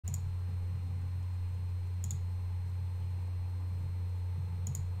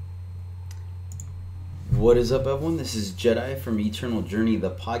What is up, everyone? This is Jedi from Eternal Journey,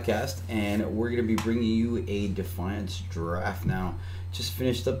 the podcast, and we're going to be bringing you a Defiance draft now. Just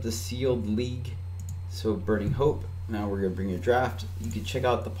finished up the sealed league, so Burning Hope. Now we're going to bring you a draft. You can check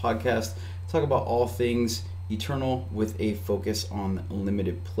out the podcast, talk about all things Eternal with a focus on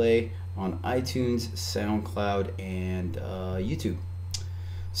limited play on iTunes, SoundCloud, and YouTube.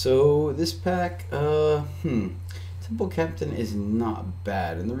 So this pack, Temple Captain is not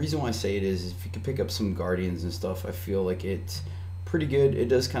bad, and the reason why I say it is if you can pick up some Guardians and stuff, I feel like it's pretty good. It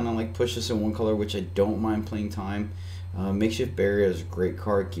does kind of like push us in one color, which I don't mind playing time. Makeshift Barrier is a great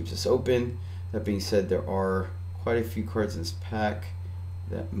card, keeps us open. That being said, there are quite a few cards in this pack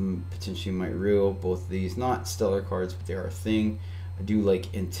that potentially might reel. Both of these, not stellar cards, but they are a thing. I do like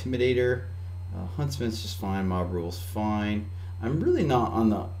Intimidator. Huntsman's just fine. Mob Rule's fine. I'm really not on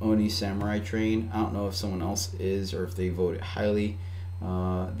the Oni Samurai train. I don't know if someone else is or if they vote it highly.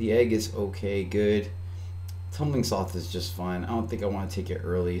 The Egg is okay, good. Tumbling Sloth is just fine. I don't think I want to take it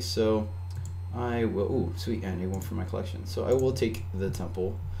early, so I will. Ooh, sweet, and I need one for my collection. So I will take the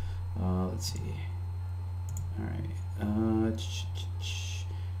Temple. Let's see. Alright.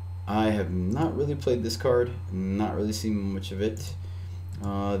 I have not really played this card. Not really seen much of it.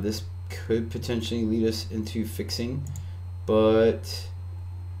 This could potentially lead us into fixing, but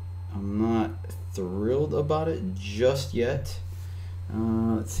I'm not thrilled about it just yet.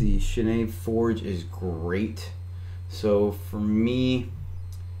 Let's see, Shanae Forge is great. So for me,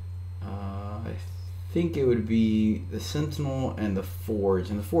 I think it would be the Sentinel and the Forge.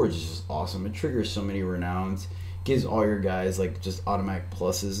 And the Forge is just awesome. It triggers so many renowns. Gives all your guys like just automatic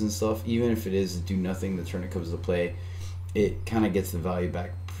pluses and stuff. Even if it is do nothing the turn it comes to play, it kind of gets the value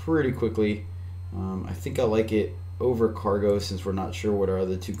back pretty quickly. I think I like it over Cargo since we're not sure what our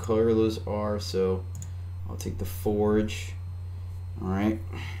other two colorless are, so I'll take the Forge. Alright.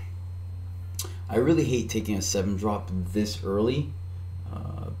 I really hate taking a 7-drop this early.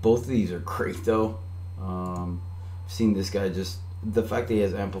 Both of these are great though. I've seen this guy just, the fact that he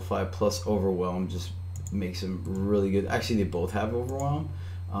has Amplify plus Overwhelm just makes him really good. Actually, they both have Overwhelm.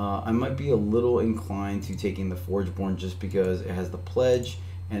 I might be a little inclined to taking the Forgeborn just because it has the Pledge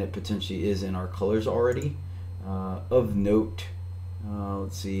and it potentially is in our colors already. Of note,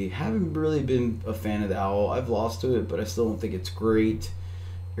 let's see, haven't really been a fan of the Owl. I've lost to it, but I still don't think it's great.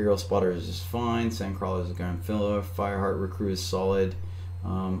 Aerial Spotter is just fine. Sandcrawler is a gun filler. Fireheart Recruit is solid.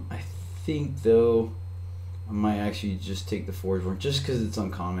 I think though I might actually just take the Forgeborn just because it's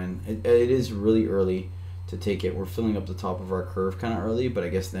uncommon. It is really early to take it. We're filling up the top of our curve kind of early, but I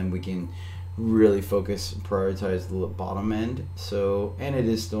guess then we can really focus and prioritize the bottom end. So, and it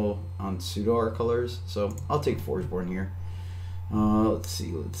is still on pseudo art colors, so I'll take Forgeborn here. Let's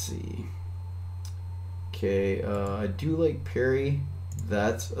see. Okay, I do like Parry.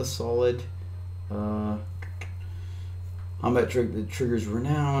 That's a solid. Combat trick that triggers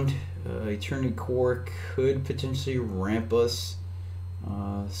Renowned. Eternity Core could potentially ramp us.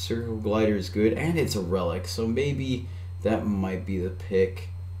 Circle Glider is good, and it's a relic, so maybe that might be the pick.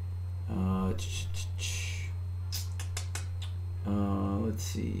 Let's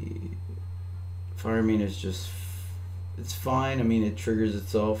see. Fireman is just, it's fine. I mean, it triggers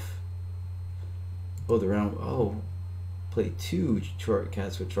itself. Oh, the round. Oh, play 2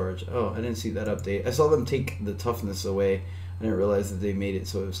 cats with charge. Oh, I didn't see that update. I saw them take the toughness away. I didn't realize that they made it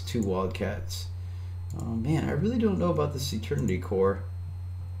so it was 2 wildcats. Oh man, I really don't know about this Eternity Core.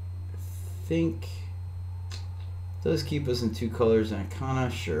 I think it does keep us in 2 colors, and I'm kind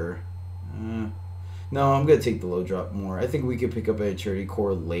of sure. No, I'm gonna take the low drop more. I think we could pick up an Eternity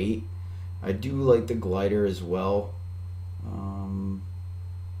Core late. I do like the Glider as well.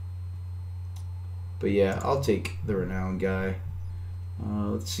 But yeah, I'll take the Renowned guy.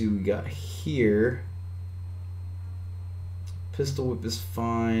 Let's see what we got here. Pistol Whip is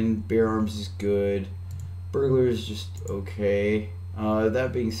fine. Bear Arms is good. Burglar is just okay.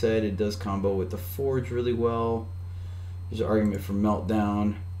 That being said, it does combo with the Forge really well. There's an argument for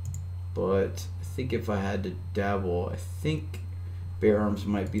Meltdown, but I think if I had to dabble, I think Bear Arms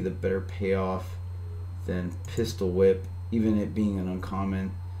might be the better payoff than Pistol Whip, even it being an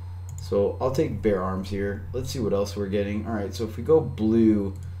uncommon. So I'll take Bear Arms here. Let's see what else we're getting. Alright, so if we go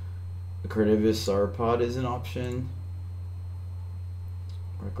blue, the Carnivorous Sauropod is an option.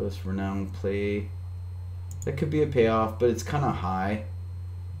 Reckless Renowned play. That could be a payoff, but it's kind of high.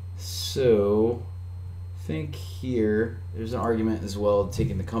 So I think here there's an argument as well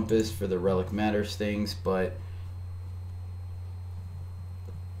taking the Compass for the Relic Matters things, but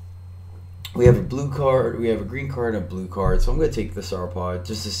we have a blue card, we have a green card and a blue card, so I'm going to take the Sauropod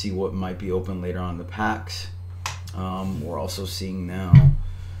just to see what might be open later on in the packs. We're also seeing now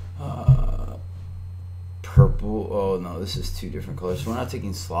purple. Oh no, this is two different colors. So we're not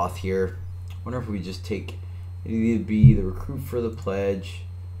taking sloth here. I wonder if we just take, it'd either be the recruit for the pledge.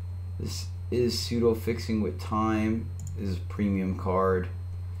 This is pseudo fixing with time. This is a premium card.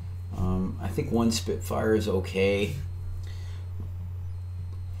 I think one Spitfire is okay,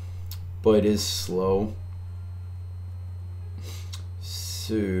 but it is slow.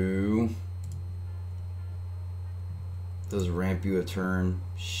 So does ramp you a turn?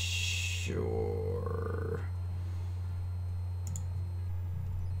 Sure.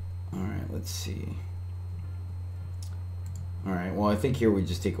 Alright, let's see. Alright, well I think here we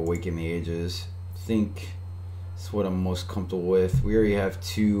just take Awaken the Ages. I think that's what I'm most comfortable with. We already have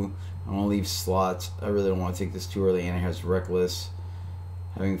two. I want to leave slots. I really don't want to take this too early, and it has Reckless.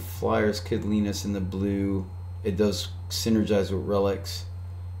 Having Flyers could lean us in the blue. It does synergize with Relics,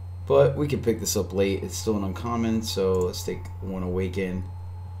 but we can pick this up late. It's still an uncommon, so let's take one Awaken.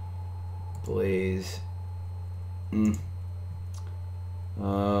 Blaze.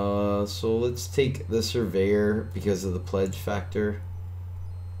 So let's take the Surveyor because of the pledge factor.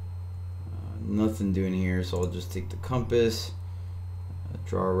 Nothing doing here, so I'll just take the Compass.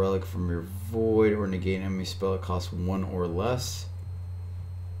 Draw a relic from your void or negate an enemy spell. It costs 1 or less.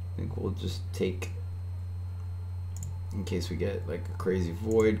 I think we'll just take, in case we get like a crazy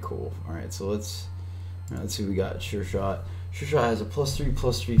void. Cool. Alright, so let's see what we got. Sure Shot. Sure Shot has a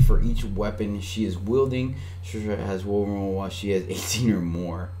 +3/+3 for each weapon she is wielding. Sure Shot has Woven Roll while she has 18 or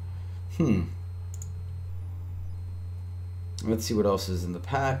more. Let's see what else is in the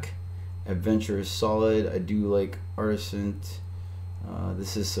pack. Adventure is solid. I do like Artisan.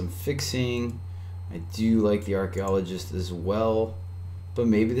 This is some fixing. I do like the Archaeologist as well, but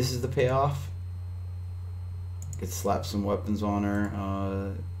maybe this is the payoff. Could slap some weapons on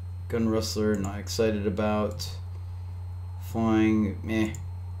her. Gun Rustler, not excited about. Flying, meh.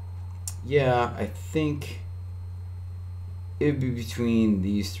 Yeah, I think it'd be between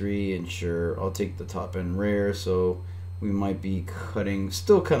these three, and sure, I'll take the top end rare. So we might be cutting,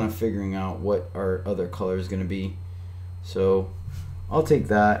 still kind of figuring out what our other color is going to be. So I'll take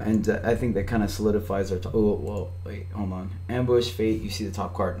that, and I think that kind of solidifies our oh, well, wait, hold on. Ambush, Fate, you see the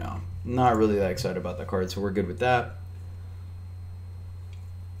top card now. Not really that excited about that card, so we're good with that.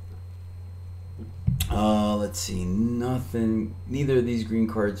 Let's see, nothing, neither of these green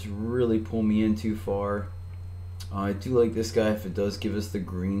cards really pull me in too far. I do like this guy if it does give us the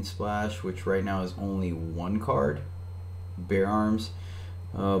green splash, which right now is only 1 card. Bear Arms.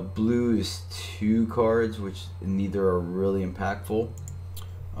 Blue is 2 cards, which neither are really impactful.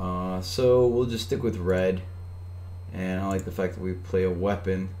 So we'll just stick with red. And I like the fact that we play a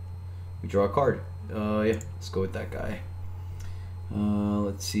weapon. We draw a card. Yeah, let's go with that guy.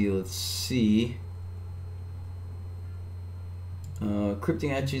 Let's see.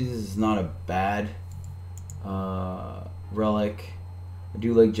 Cryptic Etches is not a bad relic. I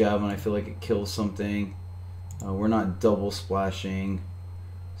do like Javelin. I feel like it kills something. We're not double splashing.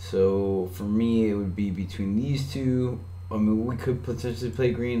 So for me, it would be between these two. I mean, we could potentially play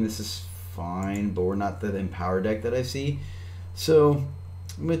green. This is fine, but we're not the Empower deck that I see. So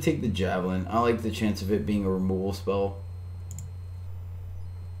I'm going to take the Javelin. I like the chance of it being a removal spell.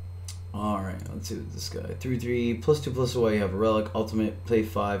 Alright, let's see what this guy. 3/3, +2/+away, you have a relic, ultimate, play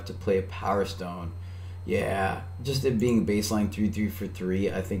 5 to play a Power Stone. Yeah, just it being baseline 3/3 for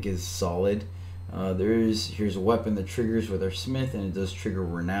 3, I think is solid. Here's a weapon that triggers with our Smith, and it does trigger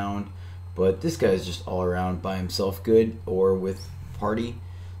Renown. But this guy is just all around by himself good, or with party.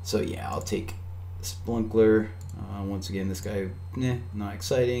 So yeah, I'll take Splunkler. Once again, this guy, not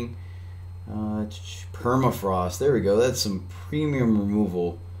exciting. Permafrost, there we go. That's some premium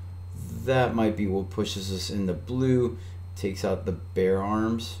removal. That might be what pushes us into blue. Takes out the Bear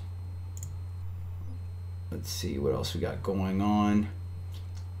Arms. Let's see what else we got going on.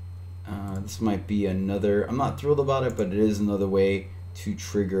 This might be another, I'm not thrilled about it, but it is another way to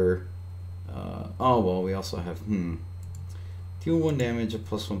trigger. Oh, well, we also have, deal 1 damage, a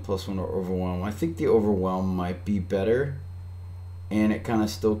 +1/+1 or Overwhelm. I think the Overwhelm might be better, and it kind of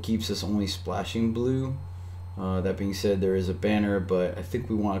still keeps us only splashing blue. That being said, there is a banner, but I think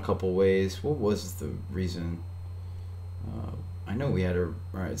we want a couple ways. What was the reason? I know we had a,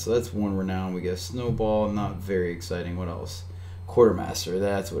 alright, so that's 1 Renown. We get a Snowball, not very exciting. What else? Quartermaster,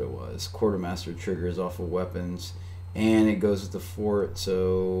 that's what it was. Quartermaster triggers off of weapons, and it goes with the fort,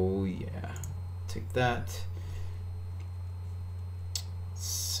 so yeah, take that.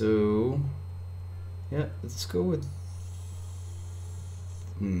 So yeah, let's go with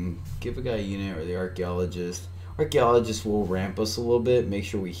give a guy a unit or the Archaeologist. Archaeologist will ramp us a little bit, make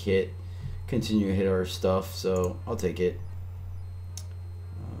sure we continue to hit our stuff, so I'll take it.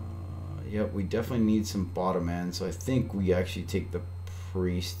 yep, we definitely need some bottom end. So I think we actually take the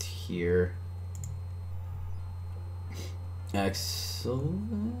priest here.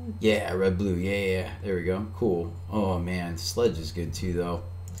 Excellent. Yeah, red blue. Yeah. There we go. Cool. Oh man, sledge is good too though.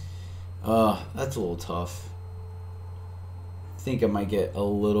 That's a little tough. I think I might get a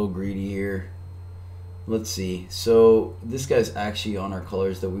little greedy here. Let's see. So this guy's actually on our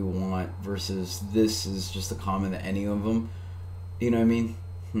colors that we want versus this is just a common that any of them. You know what I mean?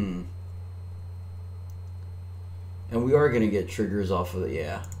 And we are gonna get triggers off of it.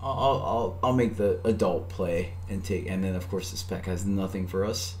 Yeah, I'll make the adult play and take. And then of course this pack has nothing for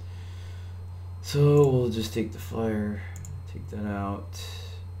us. So we'll just take the flyer. Take that out.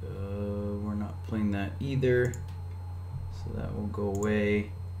 We're not playing that either. So that will go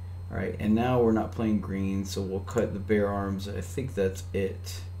away. Alright, and now we're not playing green, so we'll cut the bare arms. I think that's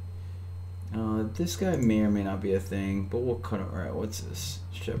it. This guy may or may not be a thing, but we'll cut it. Alright, what's this?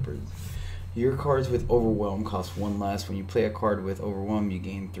 Shepherd. Your cards with Overwhelm cost 1 less. When you play a card with Overwhelm, you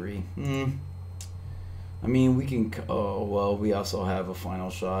gain 3. I mean, we can... Oh, well, we also have a final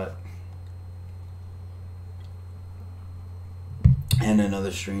shot. And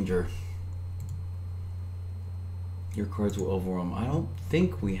another stranger. Your cards will Overwhelm. I don't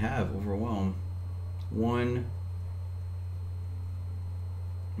think we have Overwhelm. 1.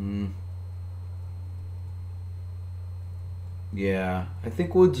 Yeah, I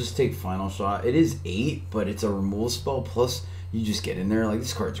think we'll just take final shot. It is 8, but it's a removal spell. Plus, you just get in there. Like,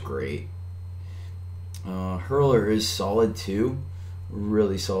 this card's great. Hurler is solid too.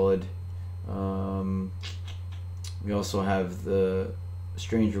 Really solid. We also have the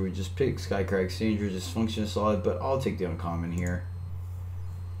Stranger we just picked. Skycrag Stranger just functions solid, but I'll take the uncommon here.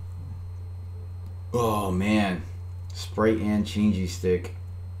 Oh man, Sprite and Changey Stick.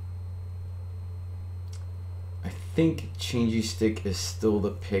 I think Changey Stick is still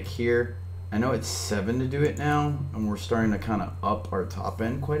the pick here. I know it's 7 to do it now, and we're starting to kind of up our top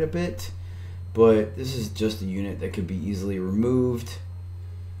end quite a bit, but this is just a unit that could be easily removed.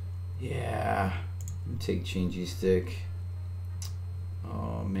 Yeah, take Changey Stick.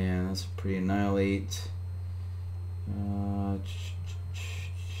 Oh man, that's pretty annihilate.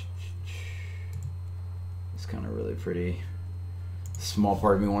 It's kind of really pretty. Small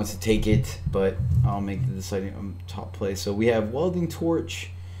part of me wants to take it, but I'll make the deciding top play. So we have Welding Torch,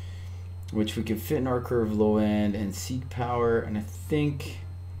 which we can fit in our curve low end, and Seek Power. And I think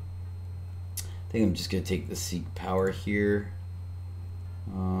I'm just gonna take the Seek Power here.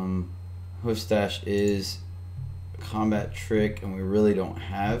 Hoof is combat trick, and we really don't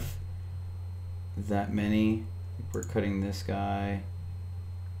have that many. We're cutting this guy,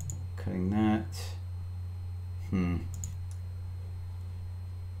 cutting that.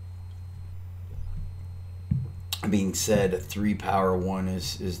 Being said, 3 power 1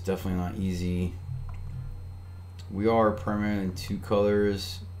 is definitely not easy. We are permanent in 2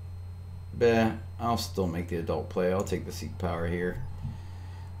 colors. I'll still make the adult play. I'll take the Seek Power here.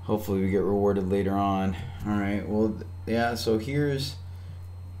 Hopefully we get rewarded later on. Alright, well, yeah, so here's...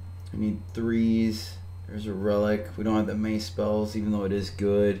 I need 3s. There's a relic. We don't have that many spells, even though it is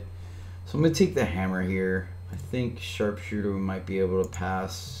good. So I'm going to take the hammer here. I think Sharpshooter we might be able to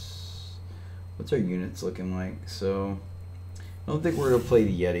pass. What's our units looking like? So, I don't think we're going to play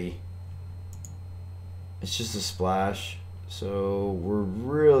the Yeti. It's just a splash. So, we're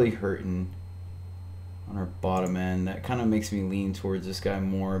really hurting on our bottom end. That kind of makes me lean towards this guy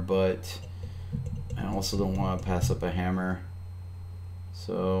more, but I also don't want to pass up a hammer.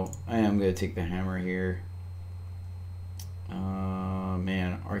 So I am going to take the hammer here.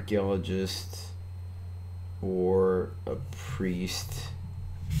 Man, Archaeologist or a Priest.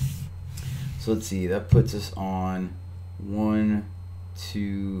 So let's see, that puts us on 1,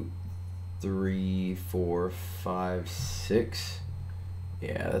 2, 3, 4, 5, 6.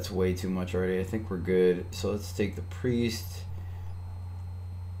 Yeah, that's way too much already. I think we're good. So let's take the Priest.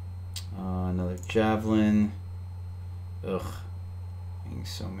 Another Javelin. Ugh. Being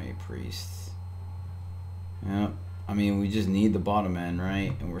so many Priests. Yeah. I mean, we just need the bottom end,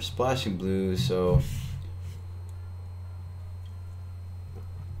 right? And we're splashing blue, so...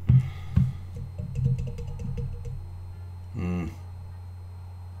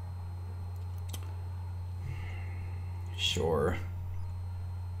 Sure.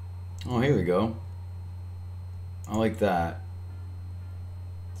 Oh, here we go. I like that.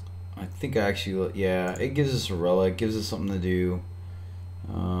 I think I actually, yeah, it gives us a relic, gives us something to do.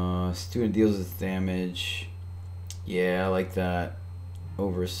 Student deals with damage. Yeah, I like that.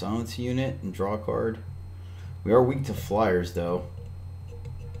 Over a silence unit and draw a card. We are weak to flyers, though.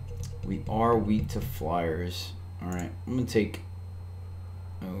 We are weak to flyers. Alright, I'm going to take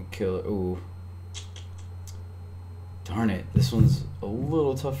Oh, killer. Ooh. Darn it. This one's a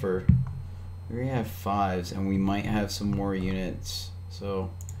little tougher. We already have 5s, and we might have some more units.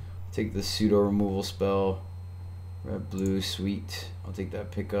 So, take the pseudo removal spell. Red, blue, sweet. I'll take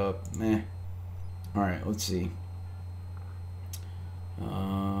that pickup. Meh. Alright, let's see.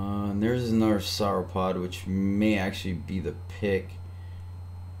 And there's another sauropod, which may actually be the pick.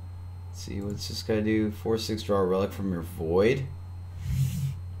 Let's see, what's this guy do? 4/6, draw a relic from your void.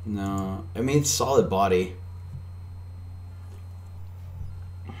 No, I mean, it's solid body.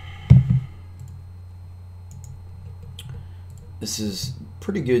 This is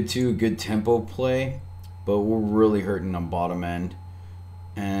pretty good too, good tempo play, but we're really hurting on bottom end.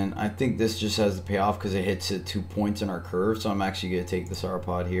 And I think this just has to pay off because it hits at 2 points in our curve, so I'm actually going to take the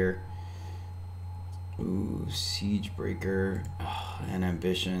sauropod here. Ooh, Siege Breaker, and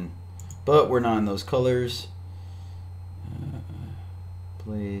Ambition. But we're not in those colors.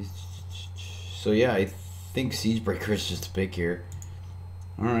 Plays. So yeah, I think Siege Breaker is just a pick here.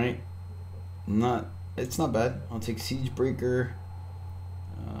 Alright. It's not bad. I'll take Siege Breaker.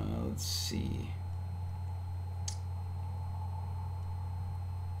 Let's see.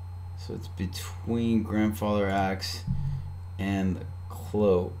 So it's between Grandfather Axe and the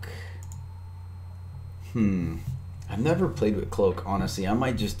Cloak. I've never played with Cloak, honestly. I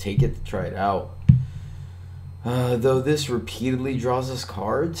might just take it to try it out. Though this repeatedly draws us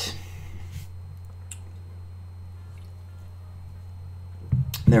cards.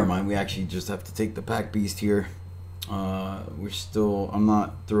 Never mind, we actually just have to take the Pack Beast here. I'm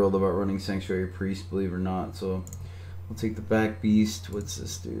not thrilled about running Sanctuary Priest, believe it or not, so we'll take the Pack Beast. What's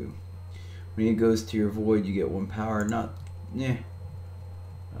this do? When it goes to your void, you get 1 power. Not, yeah.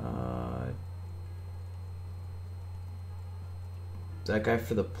 That guy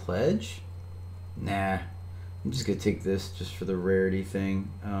for the pledge? Nah. I'm just gonna take this just for the rarity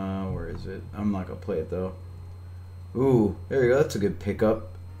thing. Where is it? I'm not gonna play it though. Ooh, there you go. That's a good pickup.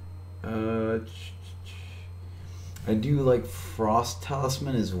 I do like Frost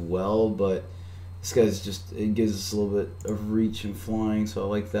Talisman as well, but this guy's just, it gives us a little bit of reach and flying, so I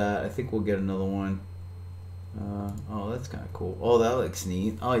like that. I think we'll get another one. Oh, that's kind of cool. Oh, that looks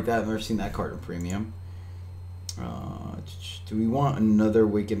neat. I like that. I've never seen that card in premium. Do we want another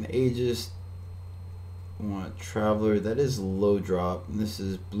Awaken the Aegis? We want a Traveler. That is low drop. And this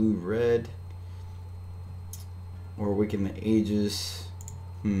is blue red. Or Awaken the Aegis.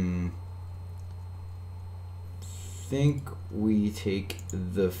 Think we take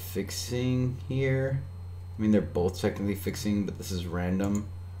the fixing here. I mean, they're both technically fixing, but this is random.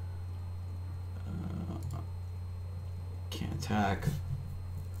 Can't attack,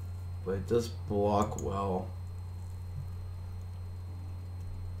 but it does block well.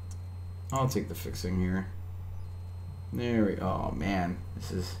 I'll take the fixing here. There we go. Oh man,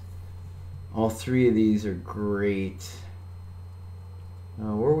 this is, all 3 of these are great.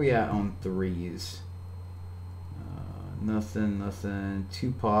 Where are we at on 3s? Nothing.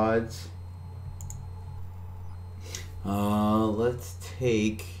 2 pods. Let's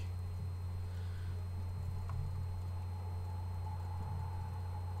take.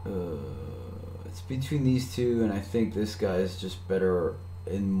 It's between these 2, and I think this guy is just better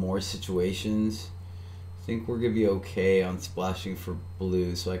in more situations. I think we're gonna be okay on splashing for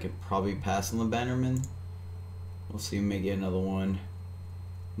blue, so I could probably pass on the Bannerman. We'll see, we may get another one.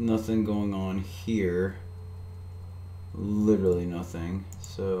 Nothing going on here. Literally nothing.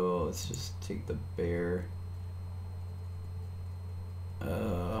 So let's just take the bear.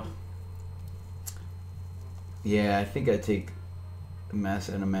 Yeah, I think I take Mass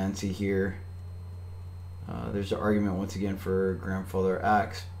Animancy here. There's an argument once again for Grandfather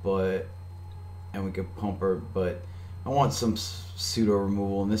Axe, and we could pump her, but I want some pseudo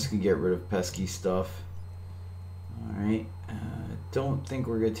removal, and this can get rid of pesky stuff. Alright, don't think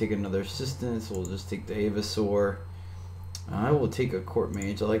we're going to take another assistant, so we'll just take the Avasaur. I will take a Court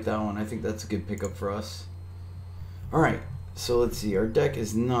Mage. I like that one. I think that's a good pickup for us. Alright, so let's see. Our deck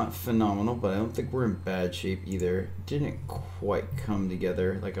is not phenomenal, but I don't think we're in bad shape either. It didn't quite come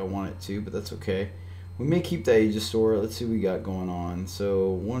together like I want it to, but that's okay. We may keep the Aegisaur. Let's see what we got going on. So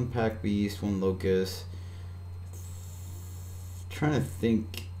 1 Pack Beast, 1 Locust. Trying to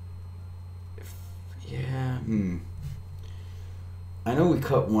think. I know we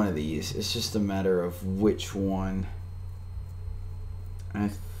cut one of these. It's just a matter of which one. I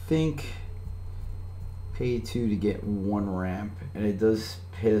think pay 2 to get 1 ramp, and it does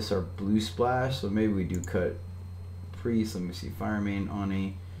hit us our blue splash, so maybe we do cut Priest. Let me see. Firemane,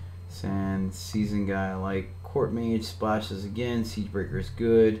 Ani, Sand, Season Guy. I like Court Mage, splashes again. Siegebreaker is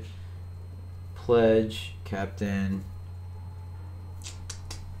good. Pledge, Captain.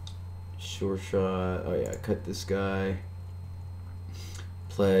 Sure shot. Oh yeah, cut this guy.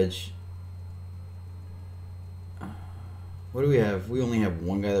 Pledge. What do we have? We only have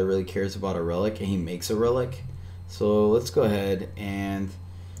one guy that really cares about a relic, and he makes a relic. So let's go ahead and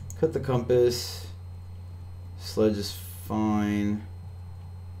cut the compass. Sledge is fine.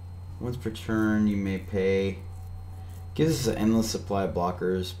 Once per turn, you may pay. Gives us an endless supply of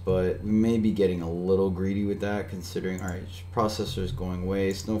blockers, but we may be getting a little greedy with that, considering, alright, processor's going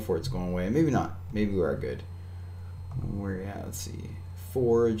away, Snowfort's going away. Maybe not. Maybe we are good. Where at? Let's see.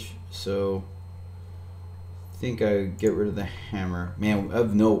 Forge. So I think I would get rid of the hammer. Man,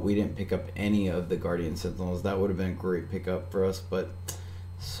 of note, we didn't pick up any of the Guardian Sentinels. That would have been a great pickup for us, but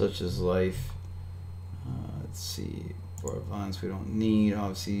such is life. Let's see. Bar of Violence we don't need.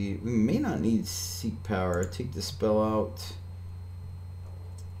 Obviously, we may not need Seek Power. Take the spell out.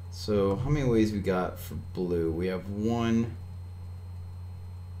 So, how many ways we got for blue? We have 1,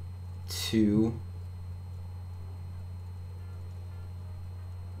 2.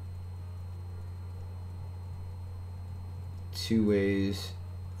 Two ways,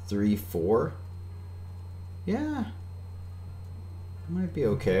 3, 4. Yeah, might be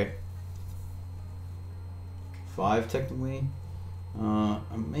okay. 5 technically. I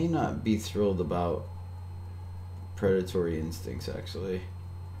may not be thrilled about Predatory Instincts actually.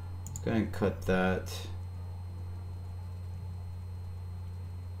 Let's go ahead and cut that.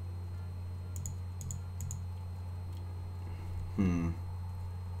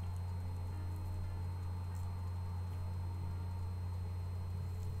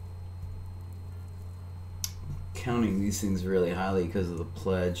 Counting these things really highly because of the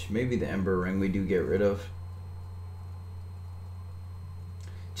pledge. Maybe the Ember Ring we do get rid of.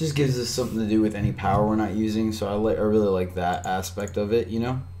 Just gives us something to do with any power we're not using, so I really like that aspect of it, you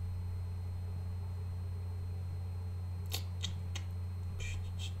know?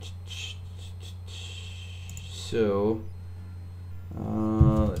 So,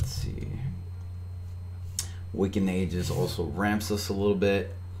 let's see. Wicked Ages also ramps us a little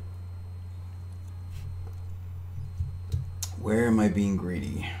bit. Where am I being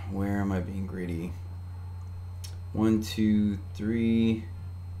greedy? Where am I being greedy? 1, 2, 3.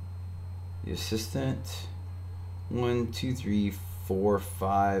 The assistant. 1, 2, 3, 4,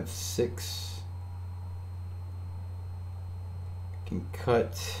 5, 6. I can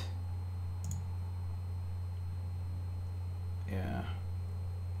cut. Yeah.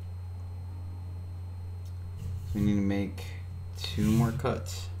 So we need to make 2 more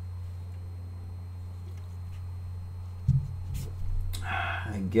cuts.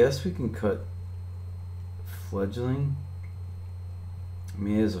 I guess we can cut Fledgling. I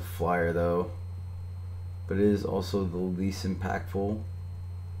mean, it is a flyer though, but it is also the least impactful.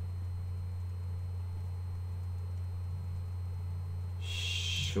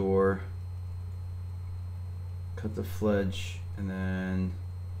 Sure. Cut the Fledge, and then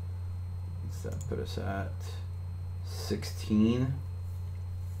what's that put us at? 16.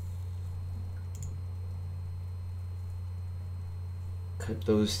 Cut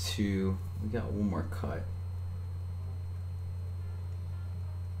those 2. We got 1 more cut.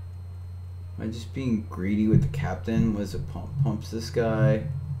 Am I just being greedy with the captain? Was it pumps this guy,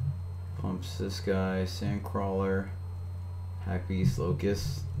 Sandcrawler, Hack Beast,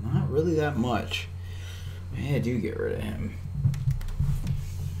 Locust? Not really that much. Maybe I do get rid of him.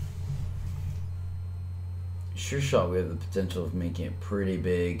 Sure shot, we have the potential of making it pretty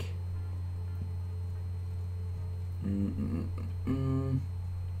big.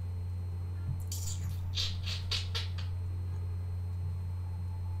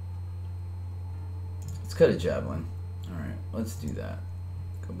 Let's cut a Javelin. Alright, let's do that.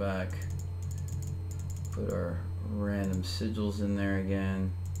 Go back. Put our random sigils in there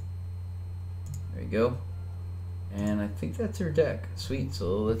again. There you go. And I think that's our deck. Sweet,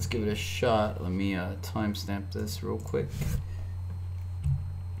 so let's give it a shot. Let me timestamp this real quick.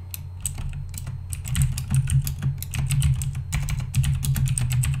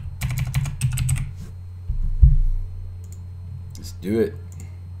 Let's do it.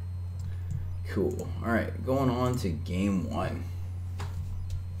 Cool. Alright, going on to game 1.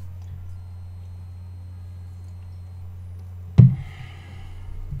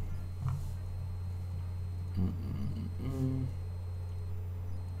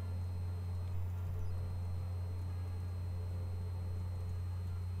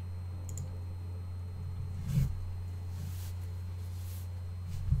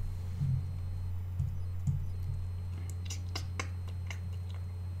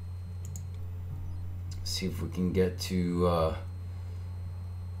 See if we can get to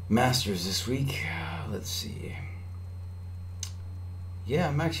Masters this week. Let's see. Yeah,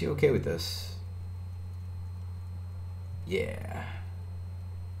 I'm actually okay with this. Yeah.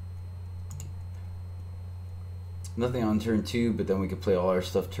 Nothing on turn 2, but then we could play all our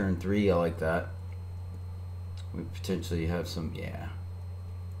stuff turn 3. I like that. We potentially have some, yeah.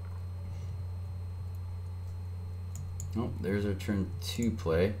 Oh, there's our turn 2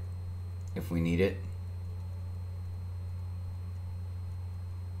 play, if we need it.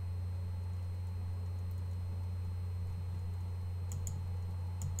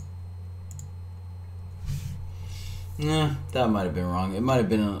 Nah, that might have been wrong. It might have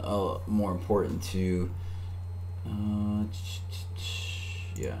been a more important to,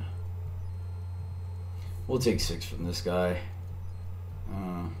 yeah. We'll take 6 from this guy.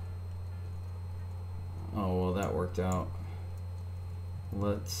 Oh, well, that worked out.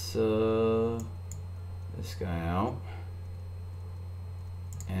 Let's, this guy out.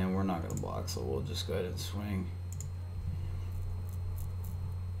 And we're not going to block, so we'll just go ahead and swing.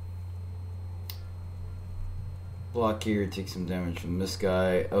 Block here, take some damage from this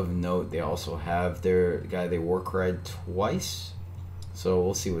guy. Of note, they also have their guy they work ride twice. So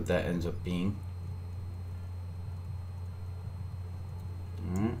we'll see what that ends up being.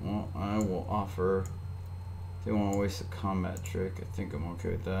 Alright, well, I will offer. If they want to waste a combat trick, I think I'm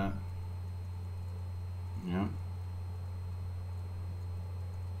okay with that. Yeah.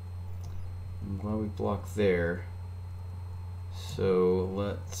 I'm glad we blocked there. So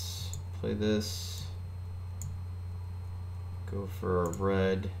let's play this. Go for a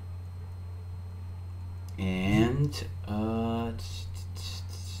red. And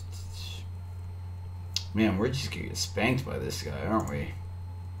man, we're just gonna get spanked by this guy, aren't we?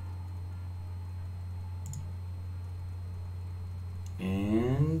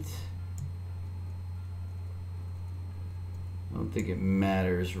 And I don't think it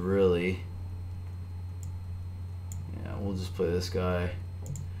matters really. Yeah, we'll just play this guy.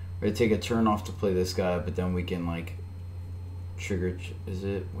 We're gonna take a turn off to play this guy, but then we can like trigger. Is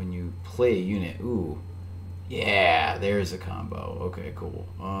it when you play a unit? Ooh, yeah, there's a combo. Okay, cool.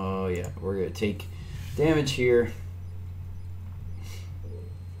 Oh yeah, we're gonna take damage here.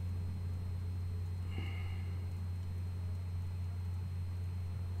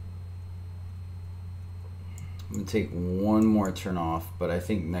 I'm gonna take one more turn off, but I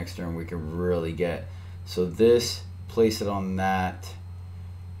think next turn we can really get. So this, place it on that,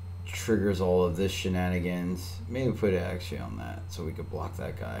 triggers all of this shenanigans. Maybe put it actually on that so we could block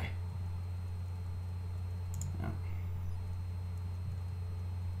that guy. Yeah.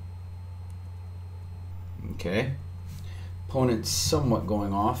 Okay. Opponent's somewhat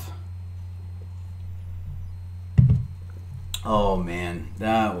going off. Oh man,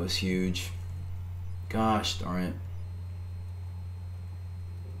 that was huge. Gosh darn it.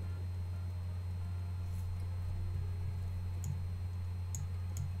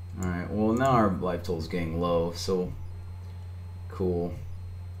 Alright, well now our life total is getting low, so cool.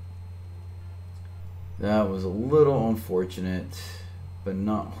 That was a little unfortunate, but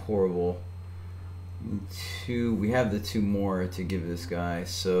not horrible. We have the 2 more to give this guy,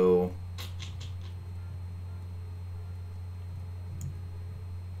 so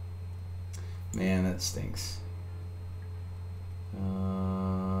man, that stinks.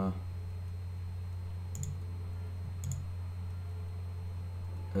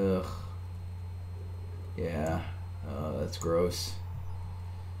 Ugh. Yeah. That's gross.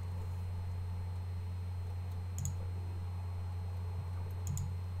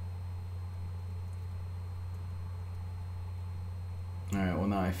 Alright, well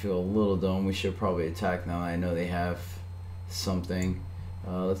now I feel a little dumb. We should probably attack now that I know they have something.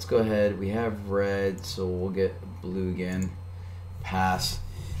 Let's go ahead. We have red, so we'll get blue again. Pass.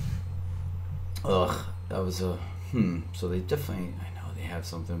 Ugh, that was a so they definitely, I know they have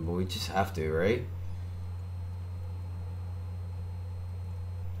something, but we just have to, right?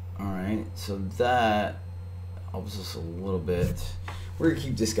 Alright, so that helps us a little bit. We're gonna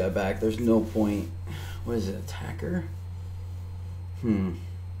keep this guy back. There's no point. What is it, attacker?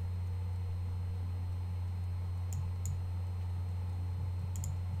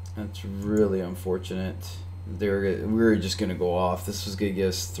 That's really unfortunate. We were just gonna go off. This was gonna get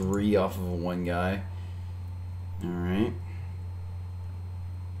us 3 off of a 1 guy. All right.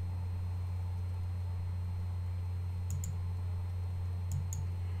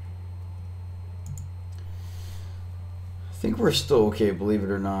 I think we're still okay, believe it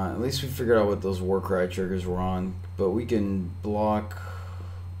or not. At least we figured out what those war cry triggers were on. But we can block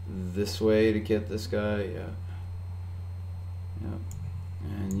this way to get this guy. Yeah. Yep.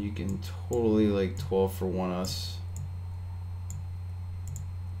 And you can totally like 12 for 1 us.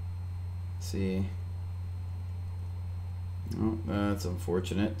 See. Oh, that's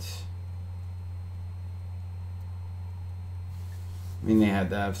unfortunate. I mean, they had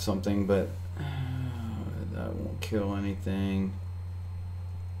to have something, but that won't kill anything.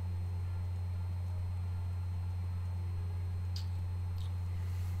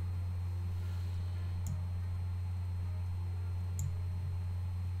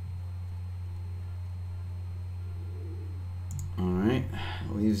 Alright,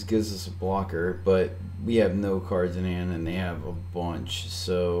 leaves gives us a blocker, but we have no cards in hand and they have a bunch,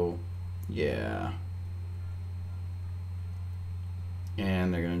 so yeah.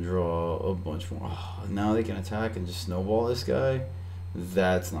 And they're gonna draw a bunch more. Oh, now they can attack and just snowball this guy?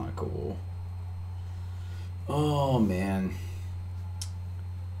 That's not cool. Oh man.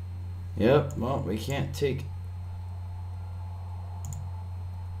 Yep, well, we can't take...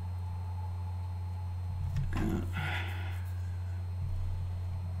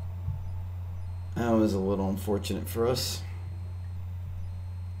 That was a little unfortunate for us.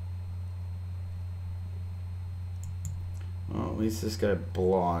 Well, at least this guy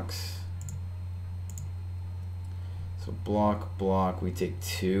blocks. So block, block, we take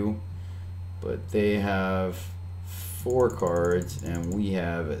 2. But they have 4 cards and we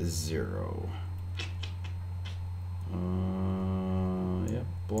have 0. Yep,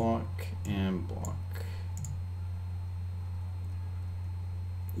 block and block.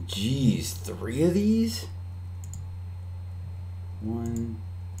 Jeez, 3 of these? 1,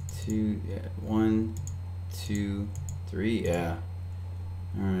 2, yeah, 1, 2, 3, yeah.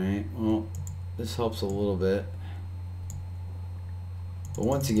 Alright, well, this helps a little bit. But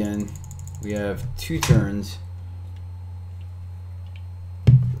once again, we have 2 turns.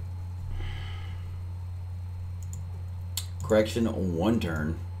 Correction, 1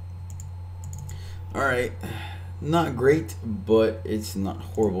 turn. Alright. Not great, but it's not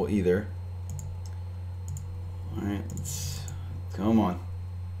horrible either. Alright, let's come on.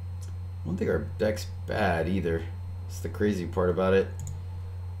 I don't think our deck's bad either. That's the crazy part about it.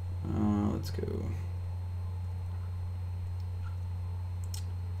 Let's go.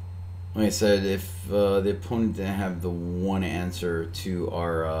 Like I said, if the opponent didn't have the one answer to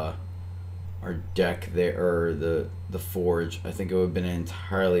our deck there, or the forge, I think it would have been an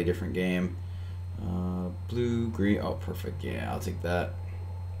entirely different game. Blue, green, oh perfect, yeah, I'll take that.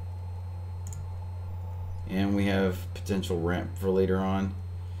 And we have potential ramp for later on.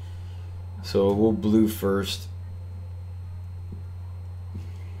 So we'll blue first.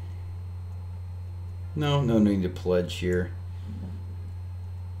 No need to pledge here.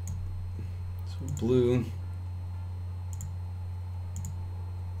 So blue.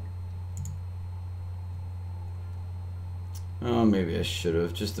 Oh, maybe I should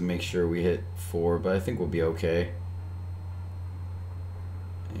have, just to make sure we hit 4, but I think we'll be okay.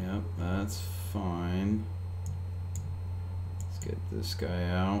 Yep, that's fine. Let's get this guy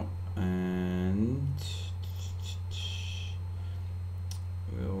out, and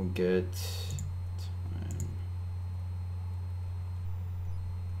we'll get time.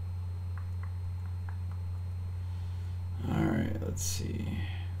 Alright, let's see.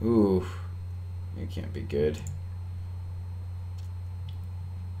 Ooh, it can't be good.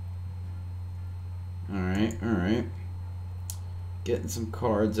 Alright. Getting some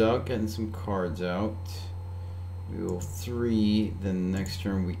cards out, We will 3, then next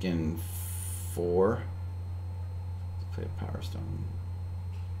turn we can 4. Let's play a Power Stone.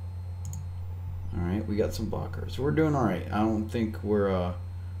 Alright, we got some blockers. We're doing alright. I don't think we're,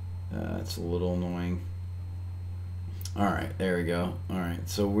 that's a little annoying. Alright, there we go. Alright,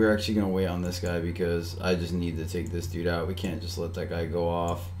 so we're actually going to wait on this guy because I just need to take this dude out. We can't just let that guy go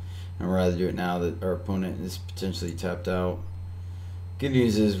off. I'd rather do it now that our opponent is potentially tapped out. Good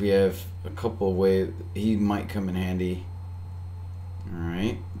news is we have a couple of ways he might come in handy.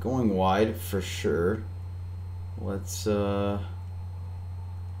 Alright, going wide for sure. Let's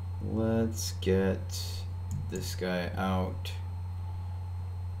get this guy out.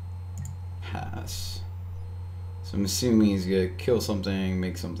 Pass. So I'm assuming he's gonna kill something,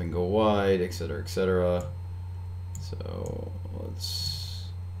 make something go wide, etc., etc. So let's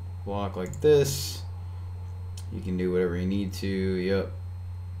block like this. You can do whatever you need to. Yep,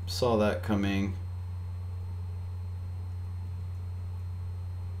 saw that coming.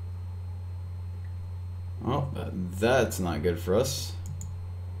 Oh, that's not good for us.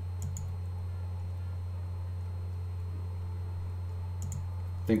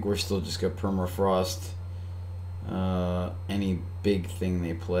 I think we're still just got permafrost. Any big thing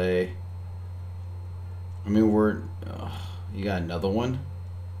they play. I mean, you got another one?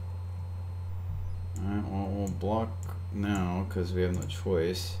 Alright, well, we'll block now because we have no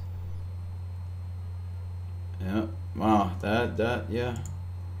choice. Yeah. Wow. Yeah.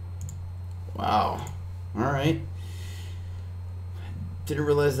 Wow. All right. Didn't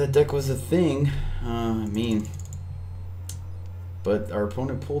realize that deck was a thing. I mean, but our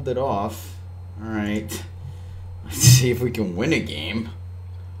opponent pulled it off. All right. Let's see if we can win a game.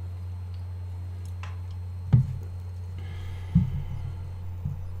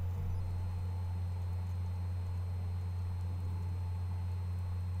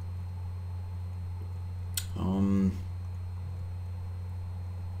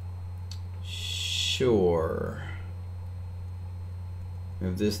 Sure. We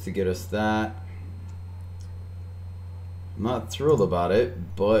have this to get us that. I'm not thrilled about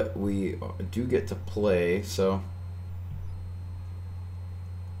it, but we do get to play, so.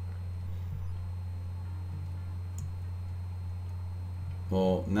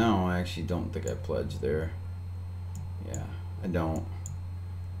 Well, no, I actually don't think I pledged there. Yeah, I don't.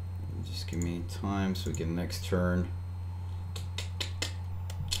 Just give me time so we can next turn.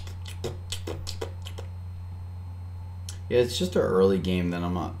 Yeah, it's just an early game that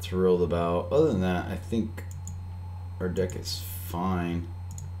I'm not thrilled about. Other than that, I think our deck is fine.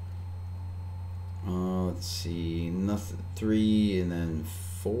 Let's see, nothing. 3 and then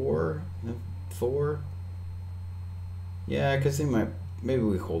 4. 4. Yeah, because they might. Maybe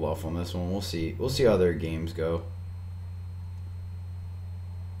we hold off on this one. We'll see. We'll see how their games go.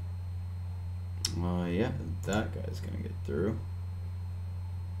 Yeah, that guy's gonna get through.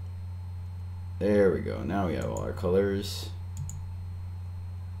 There we go. Now we have all our colors.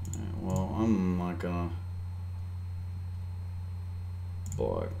 Alright, well, I'm not gonna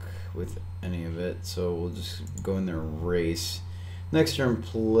block with any of it, so we'll just go in there and race. Next turn,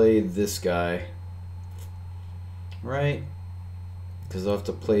 play this guy. Right? Because I'll have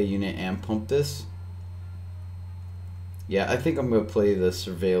to play a unit and pump this. Yeah, I think I'm going to play the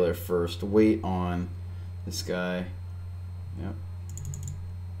Surveiller first. Wait on this guy. Yep.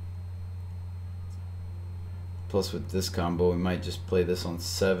 Plus with this combo, we might just play this on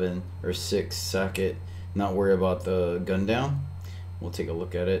 7 or 6, sack it, not worry about the gun down. We'll take a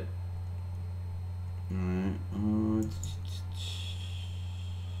look at it. Alright.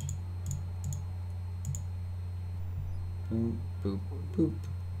 Boop, boop, boop.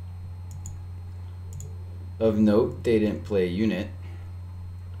 Of note, they didn't play a unit.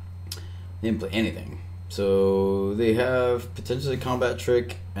 They didn't play anything. So they have potentially combat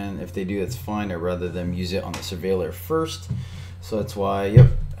trick, and if they do, that's fine. I'd rather them use it on the Surveiller first. So that's why, yep.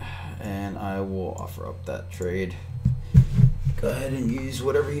 And I will offer up that trade. Go ahead and use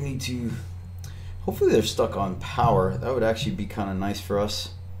whatever you need to. Hopefully they're stuck on power. That would actually be kind of nice for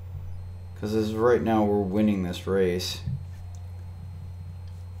us. Because as of right now, we're winning this race.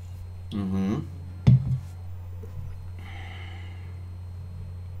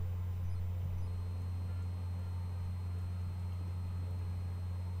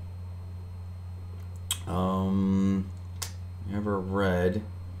 We have a red.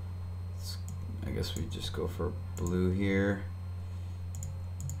 I guess we just go for blue here.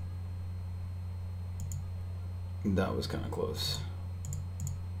 That was kind of close.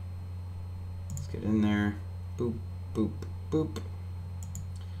 Let's get in there. Boop, boop, boop.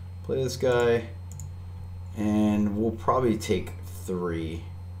 Play this guy. And we'll probably take 3.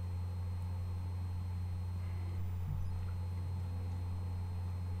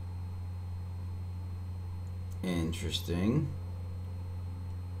 Interesting.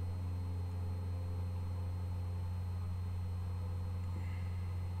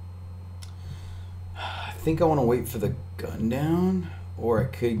 I think I want to wait for the gun down, or I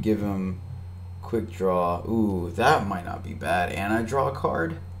could give him quick draw. Ooh, that might not be bad. And I draw a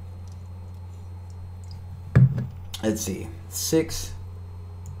card. Let's see. 6.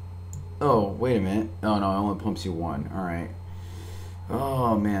 Oh, wait a minute. Oh, no, it only pumps you 1. All right.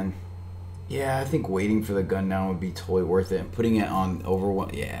 Oh, man. Yeah, I think waiting for the gun down would be totally worth it. And putting it on over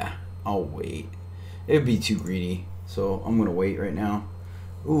 1. Yeah, I'll wait. It would be too greedy. So I'm going to wait right now.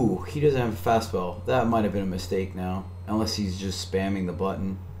 Ooh, he doesn't have a fastball. That might have been a mistake now. Unless he's just spamming the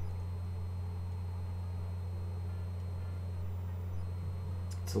button.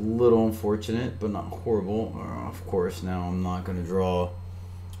 It's a little unfortunate, but not horrible. Of course, now I'm not going to draw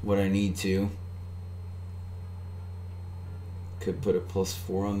what I need to. Could put a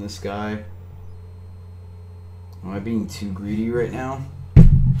 +4 on this guy. Am I being too greedy right now?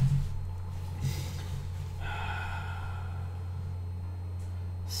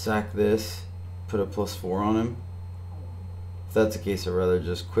 Sack this, put a +4 on him. If that's the case, I'd rather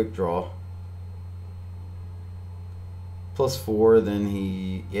just quick draw. +4, then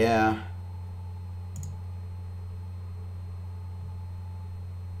he, yeah.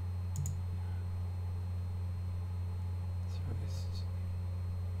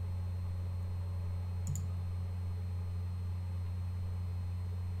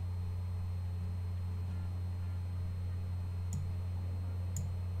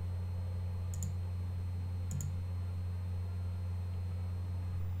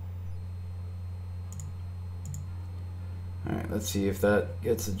 let's see if that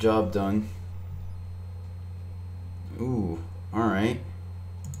gets the job done. Ooh, alright.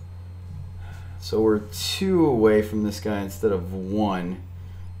 So we're 2 away from this guy instead of 1.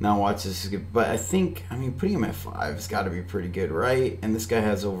 Now watch this. But I mean, putting him at 5 has got to be pretty good, right? And this guy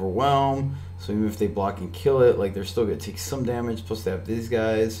has Overwhelm. So even if they block and kill it, like, they're still going to take some damage. Plus they have these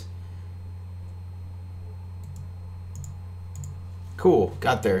guys. Cool.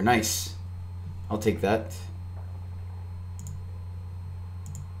 Got there. Nice. I'll take that.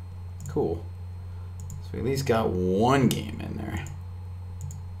 Cool. So we at least got 1 game in there.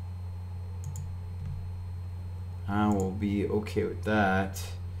 I will be okay with that.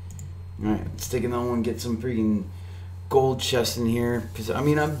 Alright, let's take another one, get some freaking gold chests in here. Because, I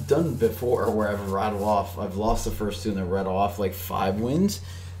mean, I've done before where I've rattled off. I've lost the first 2 and then rattled off like 5 wins.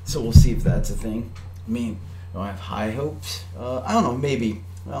 So we'll see if that's a thing. I mean, do I have high hopes? I don't know, maybe.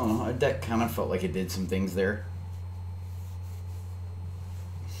 I don't know. Our deck kind of felt like it did some things there.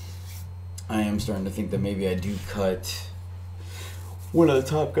 I am starting to think that maybe I do cut one of the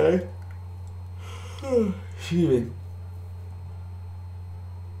top guy. Excuse me.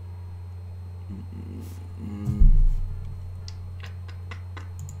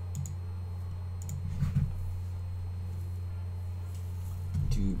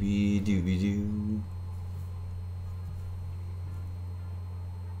 Doobie doobie doo.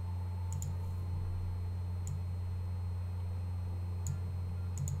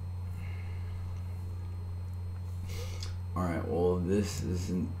 Alright, well, this is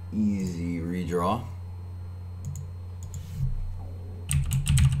an easy redraw.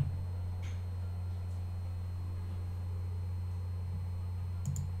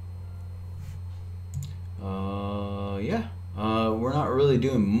 Yeah. We're not really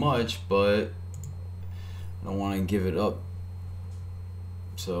doing much, but I don't want to give it up.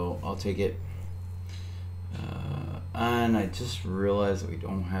 So I'll take it. And I just realized that we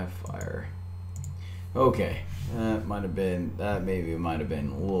don't have fire. Okay. That maybe it might have been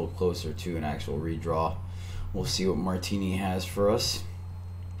a little closer to an actual redraw. We'll see what Martini has for us.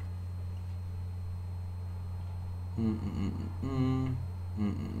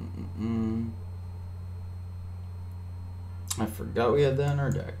 I forgot we had that in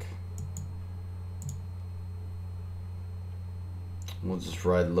our deck. We'll just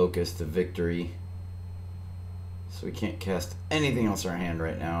ride Locust to victory. So we can't cast anything else in our hand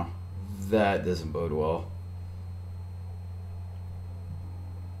right now. That doesn't bode well.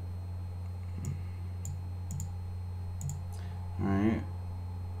 Alright.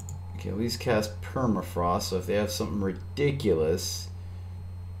 Okay, at least cast Permafrost, so if they have something ridiculous.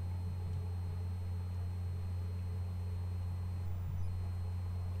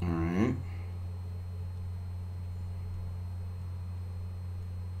 Alright.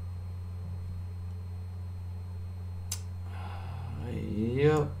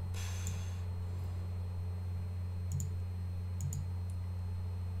 Yep.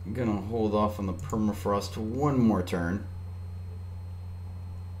 I'm gonna hold off on the Permafrost one more turn.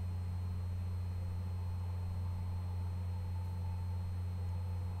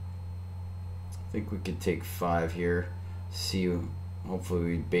 I think we could take 5 here. See, hopefully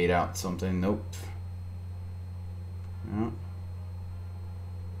we bait out something. Nope. No.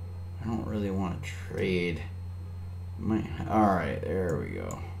 I don't really want to trade. Alright, there we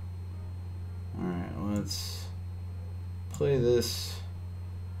go. Alright, let's play this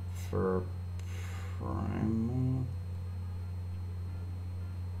for primal.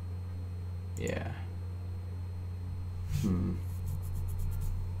 Yeah. And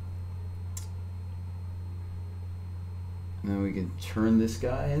then we can turn this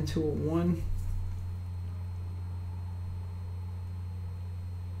guy into a 1.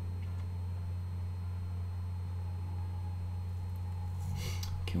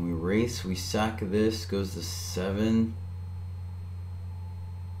 Can we race? We sack this, goes to 7.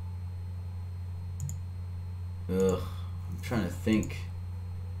 Ugh, I'm trying to think.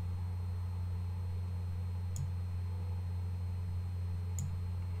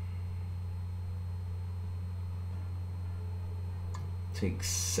 Take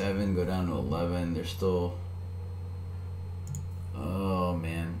 7, go down to 11. They're still. Oh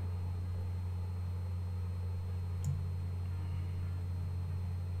man.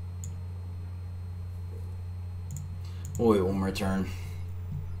 We'll wait one more turn.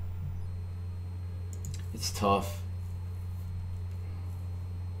 It's tough.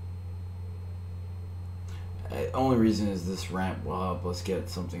 Only reason is this ramp will help us get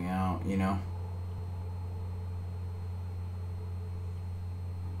something out, you know?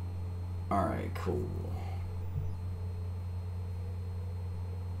 Alright, cool.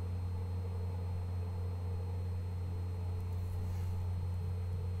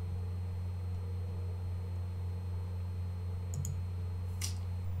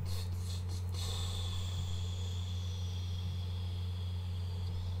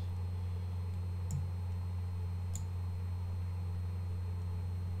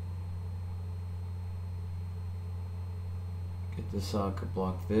 This could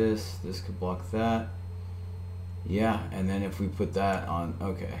block this. This could block that. Yeah, and then if we put that on,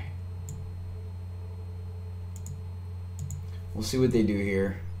 okay. We'll see what they do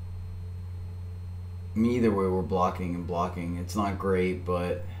here. I mean, either way, we're blocking and blocking. It's not great,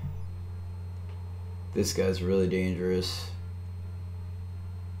 but this guy's really dangerous.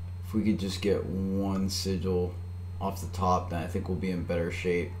 If we could just get one sigil off the top, then I think we'll be in better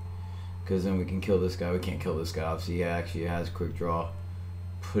shape. Because then we can kill this guy. We can't kill this guy. Obviously, he actually has quick draw.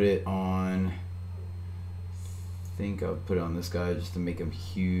 Put it on. I think I'll put it on this guy just to make him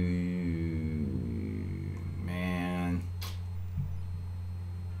huge. Man.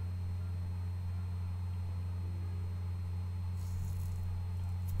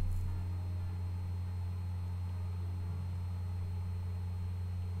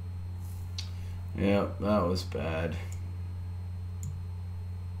 Yep, that was bad.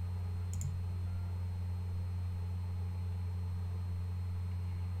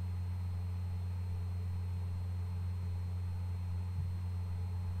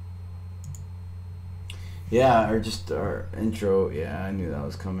 Yeah, or just our intro. Yeah, I knew that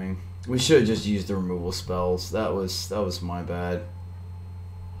was coming. We should have just used the removal spells. That was my bad.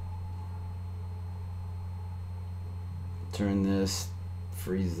 Turn this,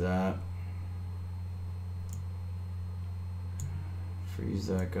 freeze that. Freeze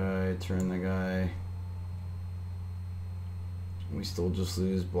that guy, turn the guy. We still just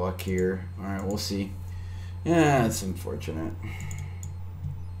lose, block here. Alright, we'll see. Yeah, it's unfortunate.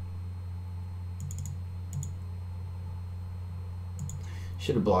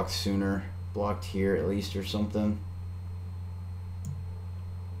 Should have blocked sooner. Blocked here at least or something.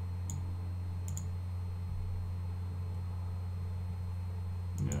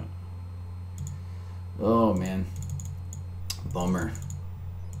 Yeah. Oh man. Bummer.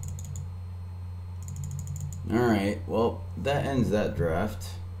 Alright, well, that ends that draft.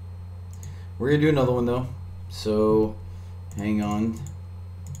 We're going to do another one though. So, hang on.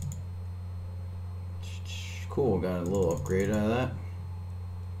 Cool, got a little upgrade out of that.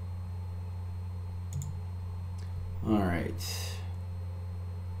 Alright.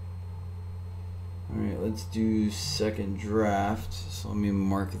 Alright, let's do second draft. So let me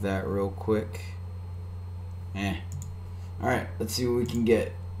mark that real quick. Alright, let's see what we can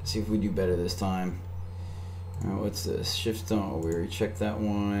get. See if we do better this time. Alright, what's this? Shift stone. Oh, we already checked that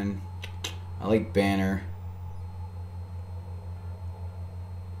one. I like banner.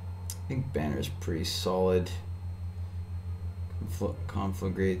 I think banner's pretty solid.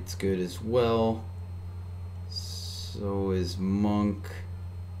 Conflagrate's good as well. So is monk.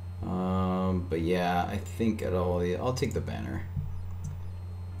 But yeah, I think I'll take the banner.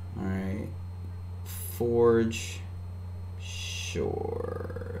 Alright. Forge.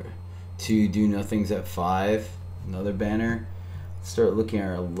 Sure. To do nothing's at 5. Another banner. Start looking at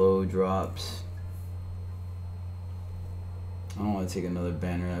our low drops. I don't want to take another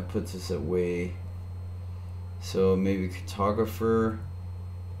banner. That puts us at way. So maybe cartographer.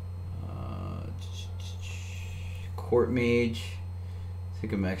 Court mage. I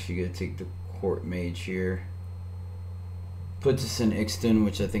think I'm actually going to take the court mage here. Puts us in Ixton,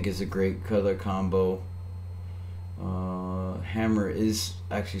 which I think is a great color combo. Hammer is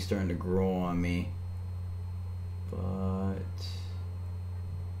actually starting to grow on me. But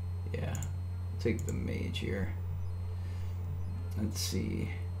yeah, I'll take the mage here. Let's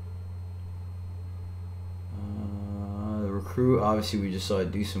see. The recruit, obviously we just saw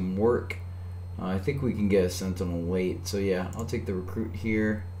it do some work. I think we can get a sentinel late, so yeah, I'll take the recruit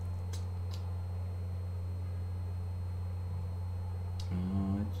here.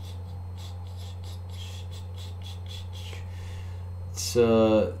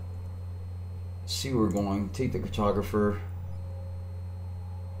 Let's see where we're going. Take the cartographer.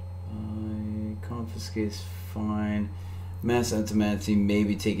 Confiscate's fine. Mass Antimancy,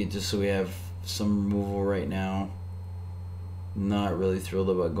 maybe take it just so we have some removal right now. Not really thrilled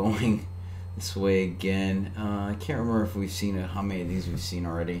about going this way again. I can't remember if we've seen it, how many of these we've seen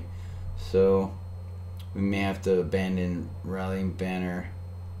already. So we may have to abandon Rallying Banner.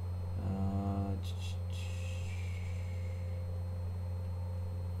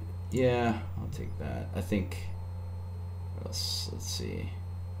 Yeah, I'll take that. I think, what else? Let's see.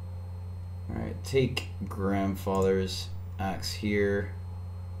 Alright, take Grandfather's Axe here.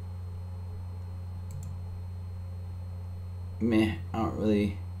 Meh, I don't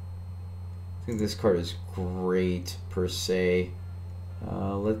really think this card is great per se.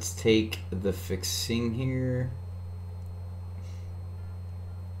 Let's take the fixing here.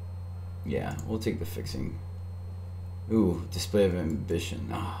 Yeah, we'll take the fixing. Ooh, display of ambition.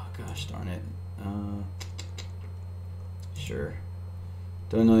 Oh gosh darn it. Sure.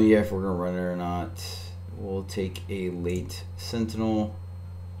 Don't know yet if we're going to run it or not. We'll take a late Sentinel.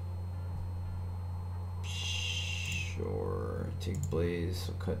 Sure. Take Blaze.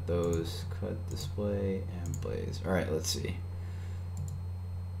 We'll cut those. Cut Display and Blaze. Alright, let's see.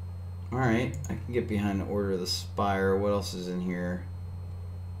 Alright, I can get behind the Order of the Spire. What else is in here?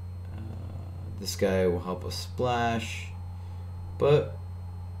 This guy will help us splash. But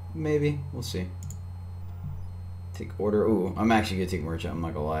maybe. We'll see. Take Order. Ooh, I'm actually going to take Merchant. I'm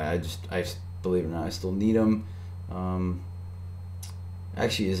not going to lie. I believe it or not, I still need them.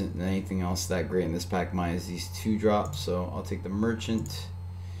 Actually isn't anything else that great in this pack minus these 2 drops, so I'll take the Merchant.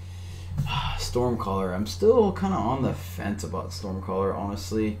 Stormcaller. I'm still kind of on the fence about Stormcaller,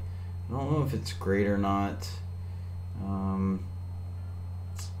 honestly. I don't know if it's great or not.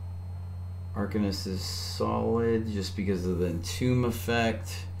 Arcanist is solid just because of the Entomb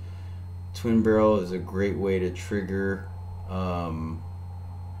effect. Twin Barrel is a great way to trigger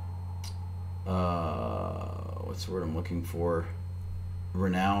what's the word I'm looking for?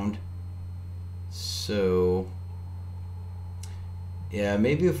 Renowned. So yeah,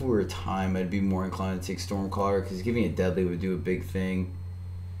 maybe if we were time, I'd be more inclined to take Stormcaller because giving it deadly would do a big thing.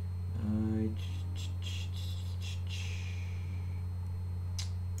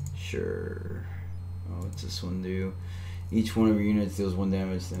 Sure. Oh, what's this one do? Each one of your units deals 1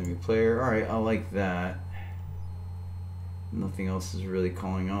 damage to the enemy player. Alright, I like that. Nothing else is really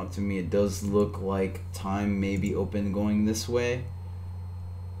calling out to me. It does look like time may be open going this way,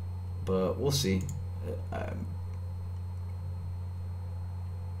 but we'll see.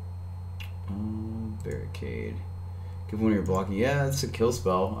 Barricade. Give one of your blocking. Yeah, it's a kill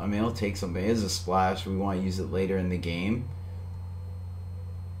spell. I mean, it'll take something. It is a splash. We want to use it later in the game.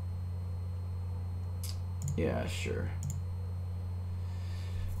 Yeah, sure.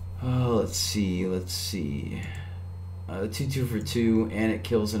 Let's see. 2/2 for 2, and it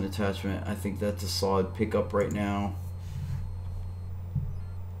kills an attachment. I think that's a solid pickup right now.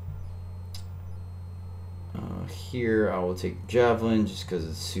 Here I will take Javelin just because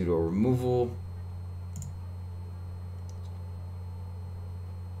it's pseudo removal.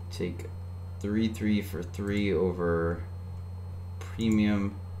 Take 3/3 for 3 over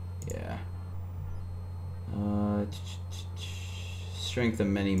premium. Yeah. Strength of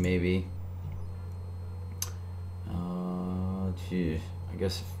many, maybe. I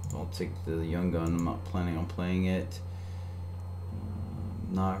guess I'll take the Young Gun. I'm not planning on playing it.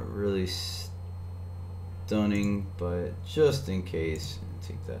 Not really stunning, but just in case,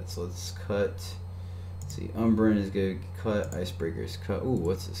 take that. So let's cut. Let's see, Umbran is good. Cut. Icebreaker is cut. Ooh,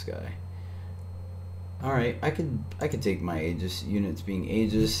 what's this guy? All right, I could take my Aegis units being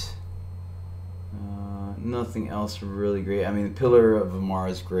Aegis. Nothing else really great. I mean, the Pillar of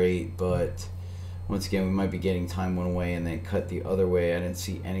Amara is great, but once again, we might be getting time one way and then cut the other way. I didn't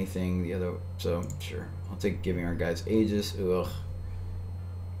see anything the other, so sure. I'll take giving our guys Aegis. Ugh.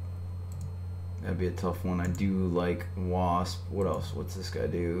 That'd be a tough one. I do like Wasp. What else? What's this guy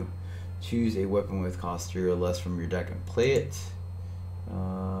do? Choose a weapon with cost 3 or less from your deck and play it.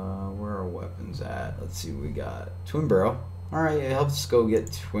 Where are weapons at? Let's see what we got. Twin Barrel. Alright, it helps us go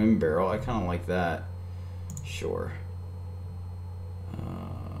get Twin Barrel. I kind of like that. Sure.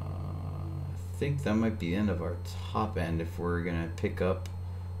 I think that might be the end of our top end if we're going to pick up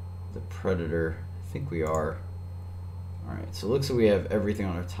the Predator. I think we are. Alright, so it looks like we have everything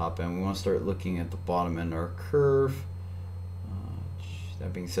on our top end. We want to start looking at the bottom end of our curve.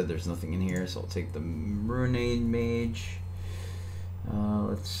 That being said, there's nothing in here, so I'll take the Marinade Mage.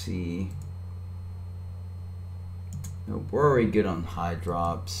 Let's see. Nope, we're already good on high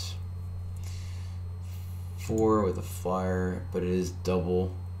drops. 4 with a flyer, but it is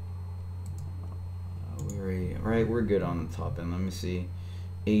double. Right, we're good on the top end. Let me see.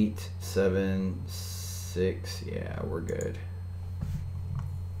 8, 7, 6. Yeah, we're good.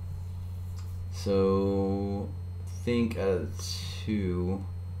 So, I think out of the 2.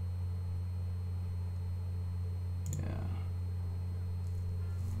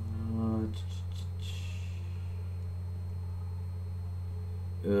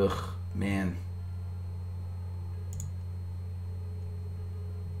 Ugh, man.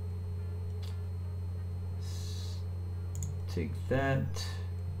 Take that.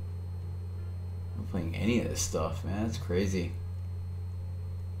 I'm not playing any of this stuff, man. That's crazy.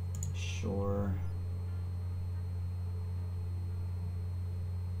 Sure.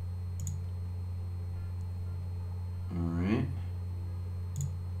 Alright.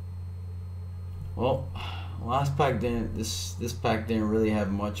 Well, last pack didn't. This pack didn't really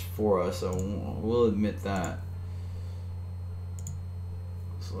have much for us. I will admit that.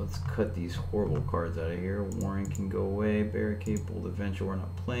 So So let's cut these horrible cards out of here. Warren can go away. Barricade, Bold Adventure. We're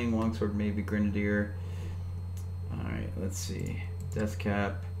not playing. Longsword, maybe Grenadier. Alright, let's see. Death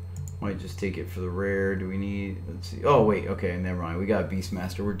Cap. Might just take it for the rare. Do we need... Let's see. Oh, wait. Okay, never mind. We got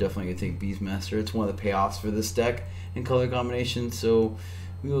Beastmaster. We're definitely going to take Beastmaster. It's one of the payoffs for this deck in color combination. So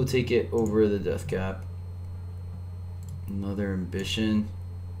we will take it over the Death Cap. Another Ambition.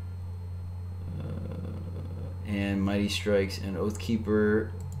 And Mighty Strikes and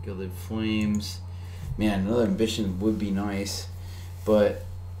Oathkeeper. Gilded Flames. Man, another Ambition would be nice. But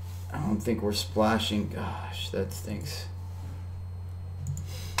I don't think we're splashing. Gosh, that stinks.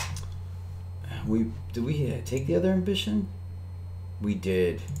 Did we take the other Ambition? We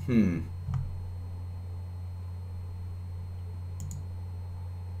did.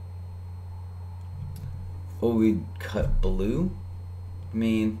 Oh, we cut blue? I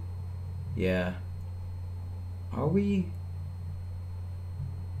mean, yeah. Are we?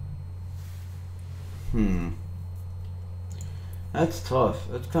 That's tough.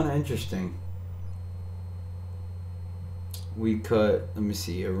 That's kind of interesting. We cut, let me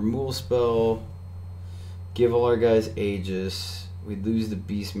see, a removal spell, give all our guys Aegis, we lose the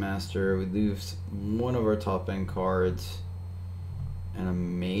Beastmaster, we lose one of our top end cards, and a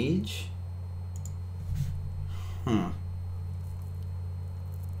Mage? That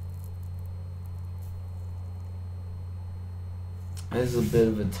is a bit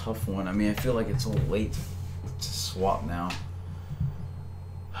of a tough one. I mean, I feel like it's a little late to swap now.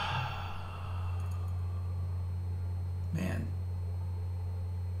 Man.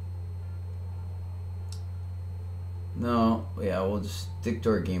 No, yeah, we'll just stick to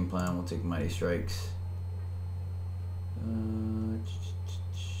our game plan. We'll take Mighty Strikes. I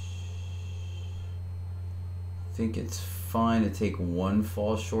think it's fine to take one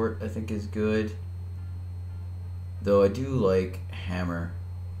fall short, I think is good. Though I do like Hammer.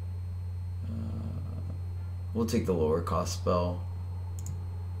 We'll take the lower cost spell.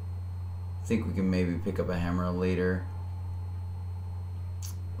 I think we can maybe pick up a Hammer later.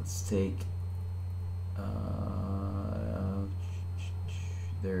 Let's take...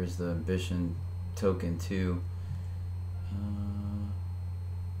 there's the Ambition token too.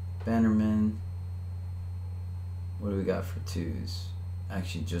 Bannerman. What do we got for twos?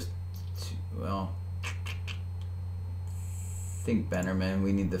 Actually, just two. Well, I think Bannerman.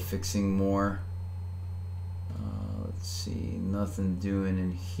 We need the fixing more. Let's see. Nothing doing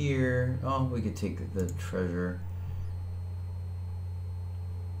in here. Oh, we could take the treasure.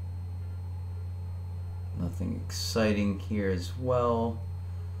 Nothing exciting here as well.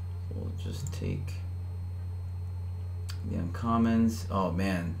 We'll just take the uncommons. Oh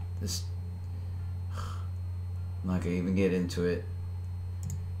man, this. I'm not gonna even get into it.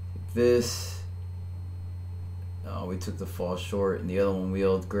 This. Oh, we took the fall short, and the other one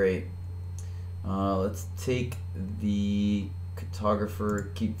wheeled. Great. Let's take the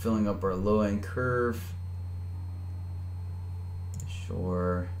cartographer. Keep filling up our low end curve.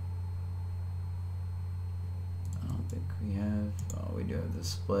 Sure. I don't think we have. Oh, we do have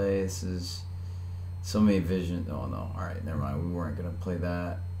display. This is so many vision. Oh no. All right, never mind. We weren't gonna play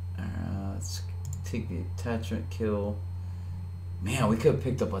that. Let's take the attachment kill. Man, we could have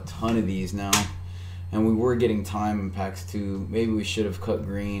picked up a ton of these now, and we were getting time in packs too. Maybe we should have cut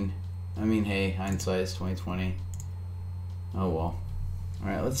green. I mean, hey, hindsight is 2020. Oh well. All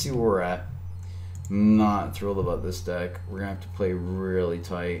right, let's see where we're at. I'm not thrilled about this deck. We're gonna have to play really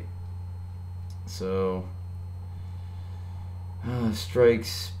tight. So,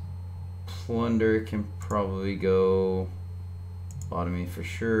 strikes, plunder can probably go. Lobotomy for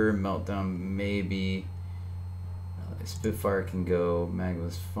sure. Meltdown maybe. Spitfire can go.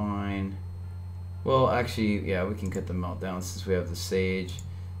 Magma's fine. Well, actually, yeah, we can cut the Meltdown since we have the Sage.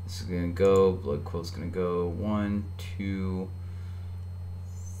 This is gonna go. Blood Quill's gonna go. 1, 2,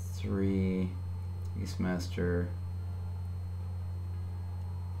 3. Beastmaster.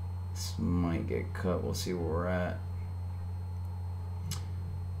 This might get cut. We'll see where we're at.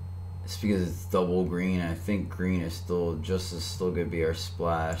 It's because it's double green. I think green is still gonna be our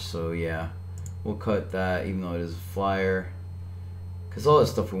splash. So yeah, we'll cut that even though it is a flyer. Cause all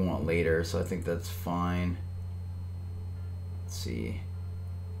this stuff we want later. So I think that's fine. Let's see.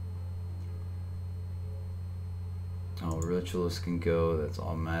 Oh, Ritualist can go. That's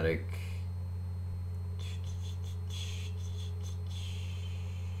automatic.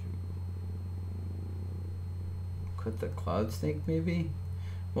 Cut the Cloud Snake maybe?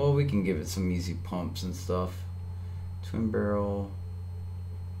 Well, we can give it some easy pumps and stuff. Twin Barrel.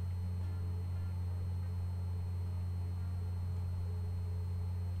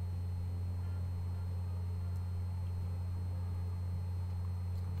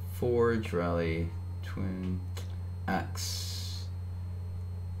 Forge, Rally, Twin, Axe.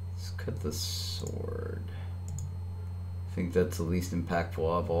 Let's cut the sword. I think that's the least impactful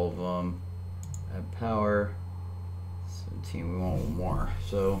of all of them. Add power. 17, we want one more.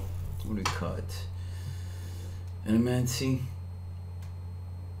 So, what do we cut? Animancy.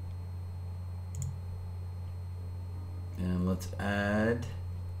 And let's add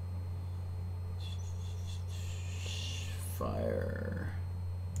fire.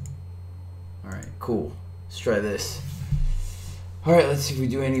 Alright, cool. Let's try this. Alright, let's see if we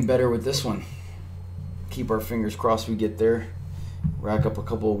do any better with this one. Keep our fingers crossed we get there. Rack up a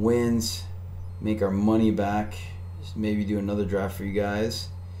couple of wins. Make our money back. Just maybe do another draft for you guys.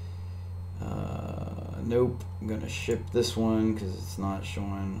 Nope. I'm going to ship this one because it's not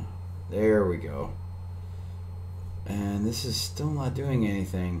showing. There we go. And this is still not doing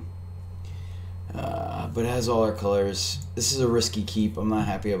anything. But it has all our colors. This is a risky keep. I'm not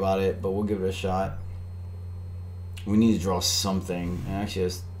happy about it, but we'll give it a shot. We need to draw something. It actually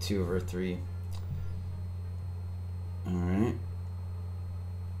has 2 over 3. Alright.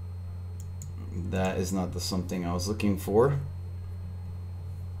 That is not the something I was looking for.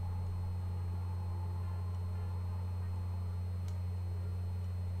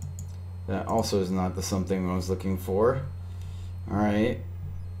 That also is not the something I was looking for. Alright.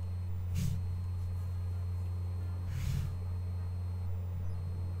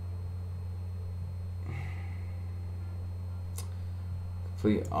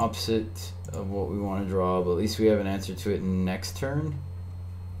 Complete opposite of what we want to draw, but at least we have an answer to it next turn.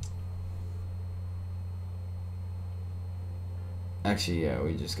 Actually, yeah,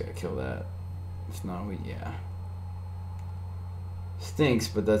 we just gotta kill that. If not, yeah. Stinks,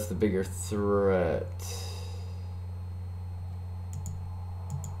 but that's the bigger threat.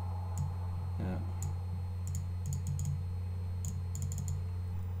 Yeah.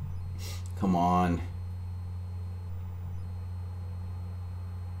 Come on.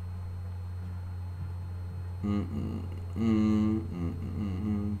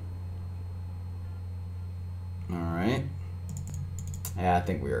 All right. Yeah, I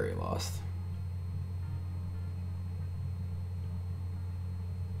think we already lost.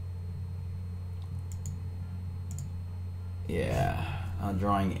 Yeah, not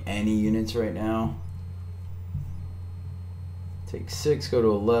drawing any units right now. Take 6, go to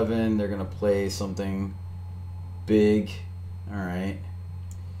 11. They're gonna play something big. All right.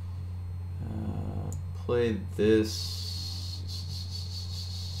 Play this.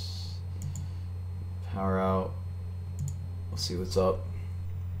 Power out. We'll see what's up.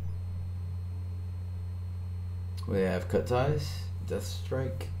 We have cut ties, death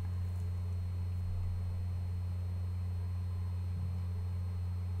strike.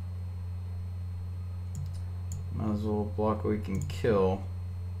 Might as well block what we can kill.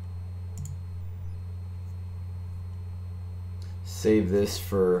 Save this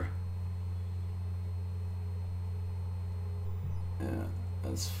for. Yeah,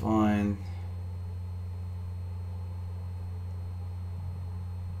 that's fine.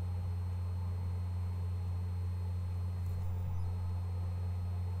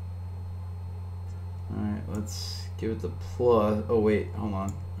 Alright, let's give it the plus. Oh wait, hold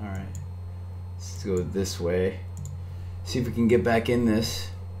on. Alright. Let's go this way. See if we can get back in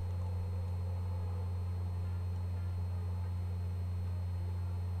this.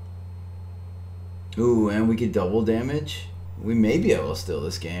 Ooh, and we could double damage. We may be able to steal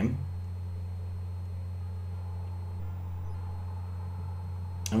this game.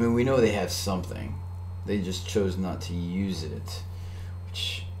 I mean, we know they have something. They just chose not to use it.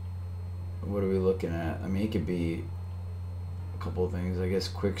 Which, what are we looking at? I mean, it could be a couple of things. I guess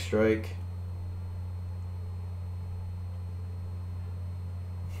quick strike.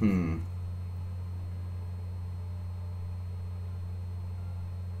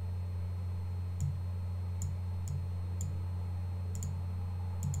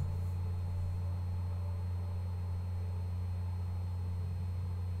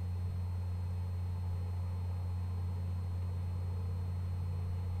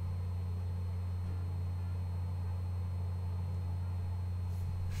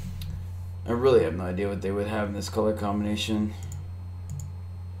 I really have no idea what they would have in this color combination.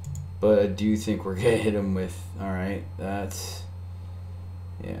 But I do think we're going to hit them with... Alright, that's...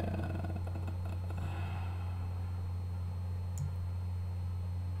 Yeah.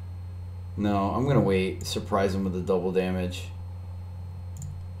 No, I'm going to wait. Surprise them with the double damage.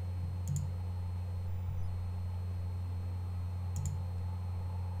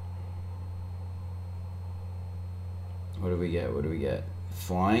 What do we get? What do we get?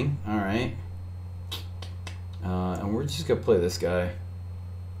 Flying? Alright. And we're just going to play this guy.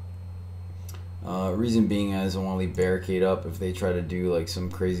 Reason being is I want to leave barricade up if they try to do like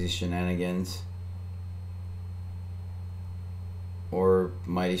some crazy shenanigans. Or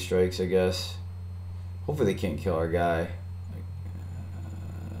mighty strikes, I guess. Hopefully they can't kill our guy.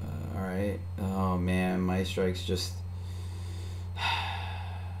 Alright. Oh man, mighty strikes just...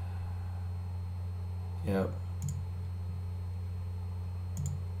 Yep.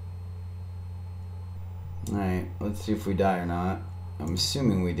 Alright, let's see if we die or not. I'm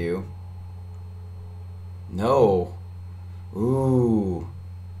assuming we do. No. Ooh.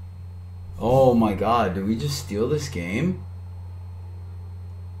 Oh my god, did we just steal this game?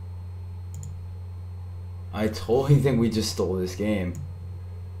 I totally think we just stole this game.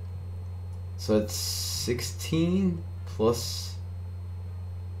 So it's 16 plus...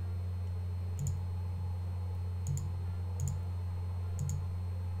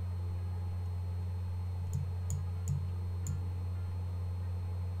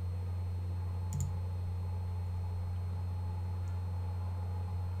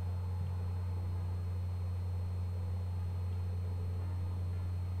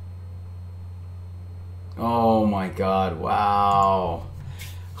 Oh my god, wow.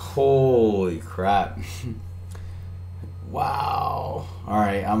 Holy crap. Wow.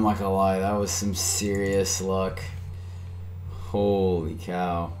 Alright, I'm not gonna lie, that was some serious luck. Holy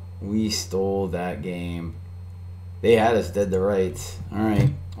cow. We stole that game. They had us dead to rights. Alright,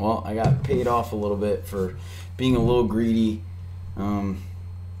 well, I got paid off a little bit for being a little greedy.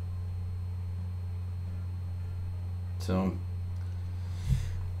 So,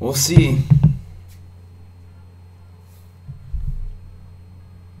 we'll see.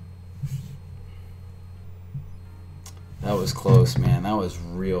 That was close, man. That was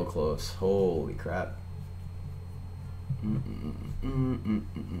real close. Holy crap.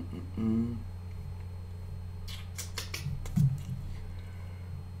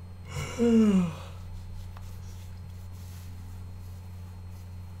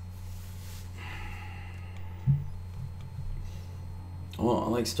 Well, I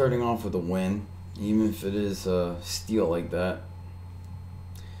like starting off with a win, even if it is a steal like that.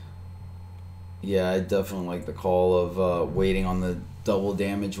 Yeah, I definitely like the call of waiting on the double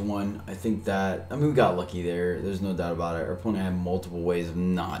damage one. I think that, I mean, we got lucky there. There's no doubt about it. Our opponent had multiple ways of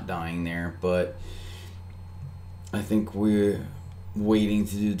not dying there, but I think we're waiting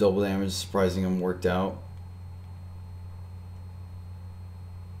to do double damage, surprising him, worked out.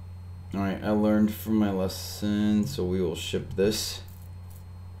 Alright, I learned from my lesson, so we will ship this.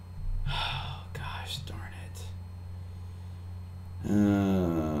 Oh, gosh, darn it.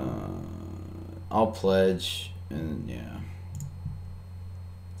 I'll pledge, and yeah.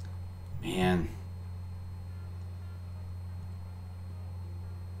 Man.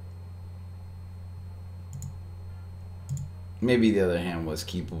 Maybe the other hand was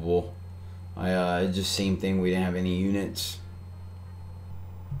keepable. Just same thing, we didn't have any units.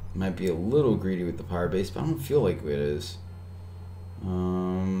 Might be a little greedy with the power base, but I don't feel like it is.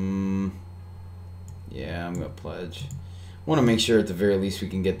 Yeah, I'm gonna pledge. Want to make sure at the very least we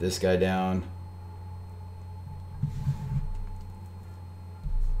can get this guy down.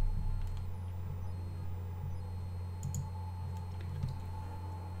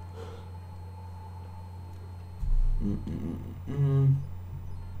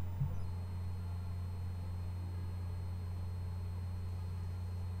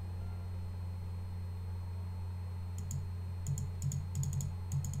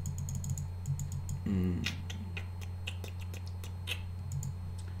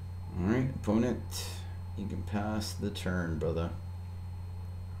 Alright, opponent, you can pass the turn, brother.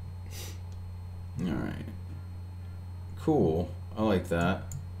 Alright. Cool. I like that.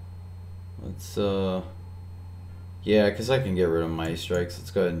 Let's, yeah, because I can get rid of my strikes.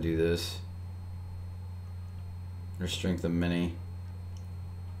 Let's go ahead and do this. Or strength of many.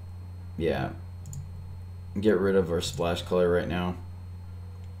 Yeah. Get rid of our splash color right now.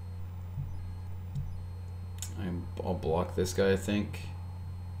 I'll block this guy, I think.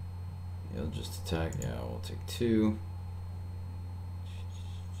 He'll just attack. Yeah, we'll take 2.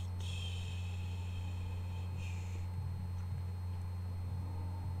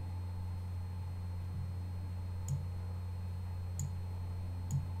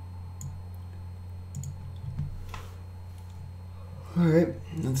 Alright,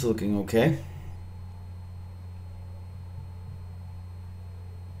 that's looking okay.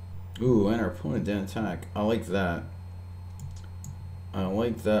 Ooh, and our opponent didn't attack. I like that. I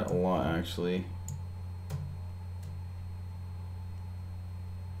like that a lot, actually.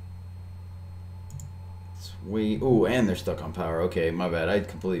 Let's wait. Ooh, and they're stuck on power. Okay, my bad. I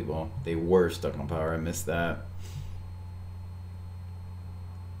completely, well, they were stuck on power. I missed that.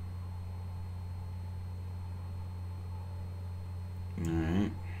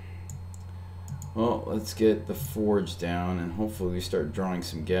 Well, let's get the forge down and hopefully we start drawing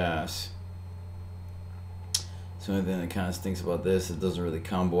some gas. So anything that kind of stinks about this, it doesn't really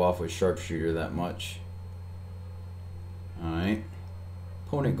combo off with sharpshooter that much. Alright.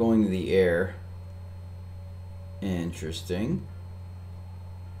 Opponent going to the air. Interesting.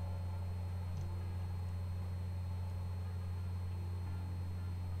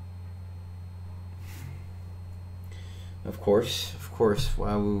 Of course,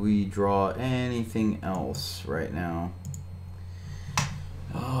 why would we draw anything else right now?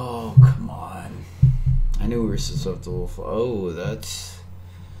 Oh, come on. I knew we were susceptible for, oh, that's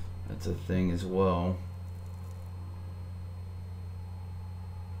a thing as well.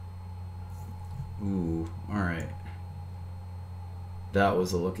 Ooh, alright. That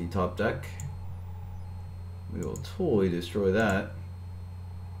was a lucky top deck. We will totally destroy that.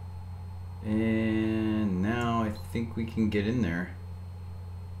 And now I think we can get in there.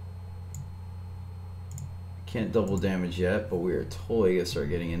 Can't double damage yet, but we are totally gonna start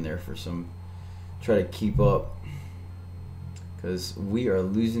getting in there for some, try to keep up, because we are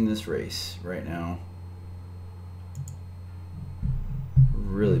losing this race right now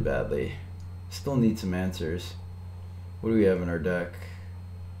really badly. Still need some answers. What do we have in our deck?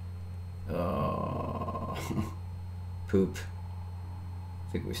 Poop.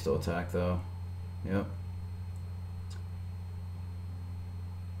 I think we still attack though. Yep.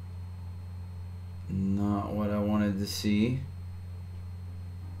 Not what I wanted to see.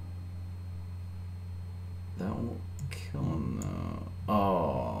 That won't kill him though.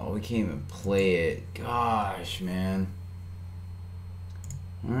 Oh, we can't even play it. Gosh, man.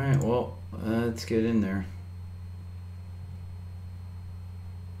 Alright, well, let's get in there.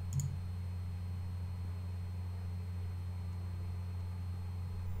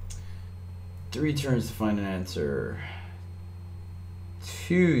 Three turns to find an answer.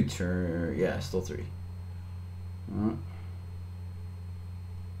 2 turns. Yeah, still 3.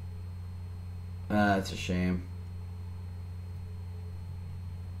 That's a shame.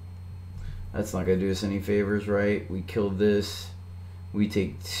 That's not gonna do us any favors, right? We killed this. We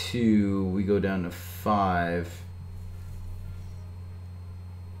take 2. We go down to 5.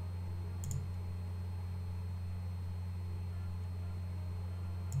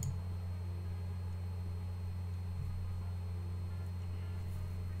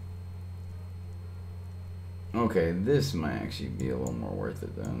 Okay, this might actually be a little more worth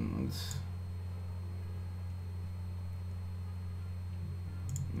it then. Let's,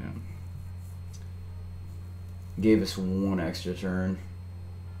 yeah. Gave us 1 extra turn.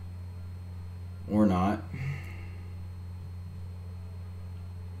 Or not.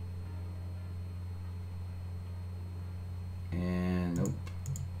 And nope.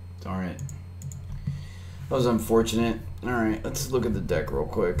 Darn it. That was unfortunate. Alright, let's look at the deck real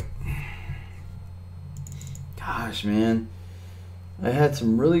quick. Gosh, man, I had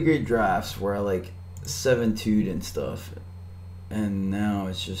some really great drafts where I like 7-2'd and stuff, and now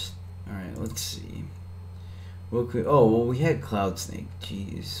it's just, all right, let's see. What could, oh, well, we had Cloud Snake.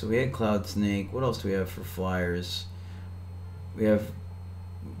 Jeez, so we had Cloud Snake. What else do we have for flyers? We have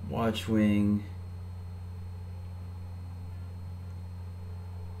Watchwing.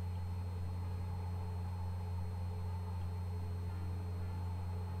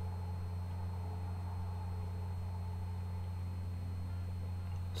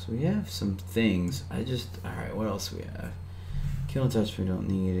 So we have some things. Alright, what else do we have? Kill and touch we don't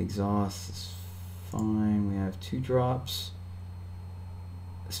need. Exhaust is fine. We have 2 drops.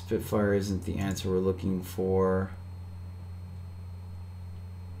 Spitfire isn't the answer we're looking for.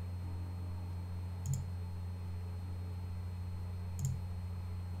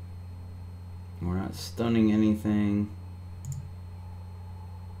 We're not stunning anything.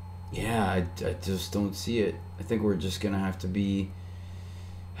 Yeah, I just don't see it. I think we're just gonna have to be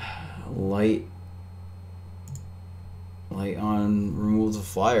light on removals of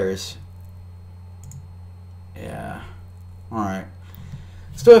flyers. Yeah. Alright.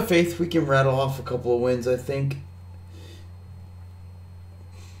 Still have faith we can rattle off a couple of wins, I think.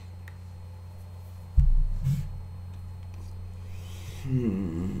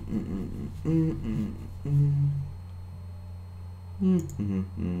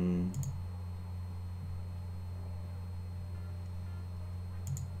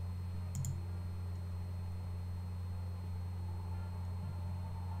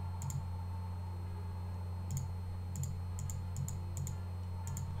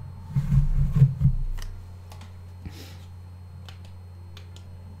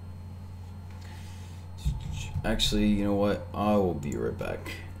 Actually, you know what? I will be right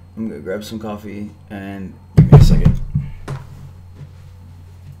back. I'm gonna grab some coffee and give me a second.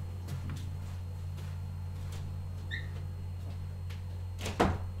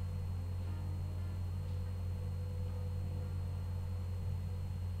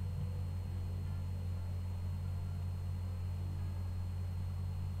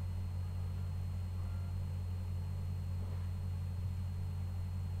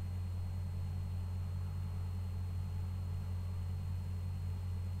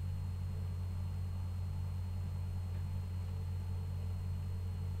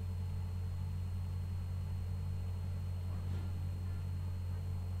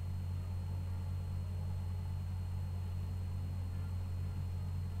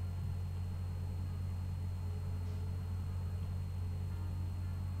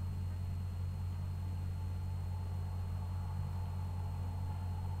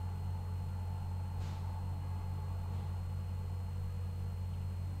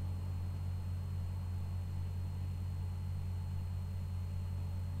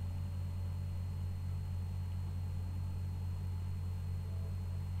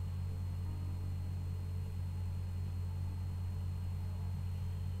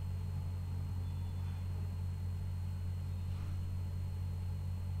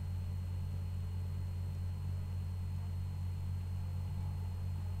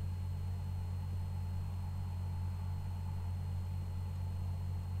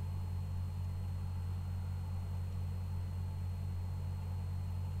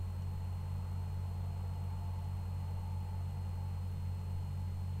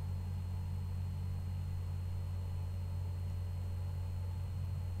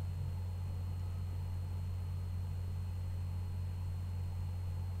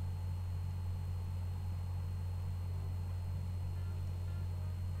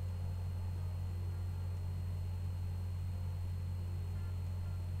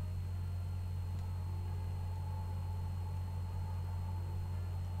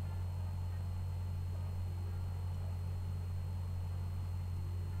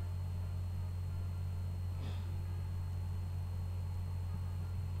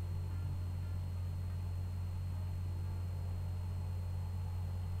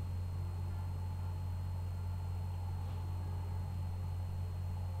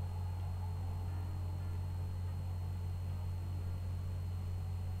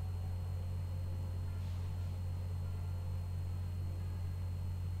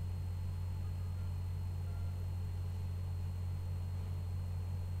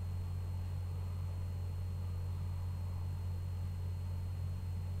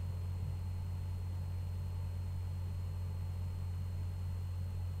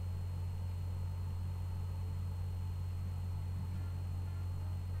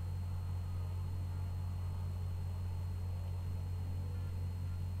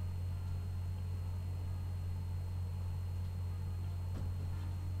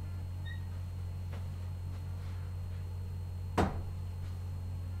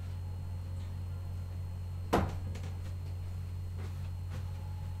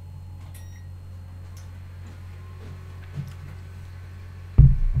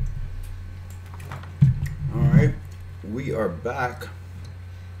 we are back.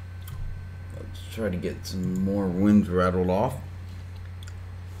 Let's try to get some more winds rattled off.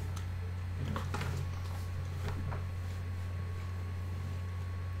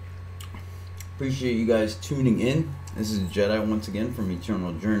 Appreciate you guys tuning in. This is Jedi once again from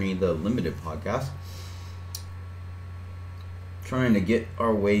Eternal Journey, the limited podcast. Trying to get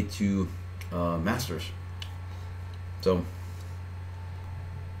our way to Masters. So,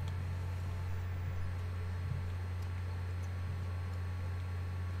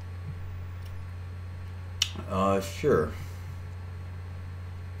 sure.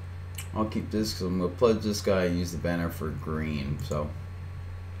 I'll keep this because I'm going to pledge this guy and use the banner for green. So,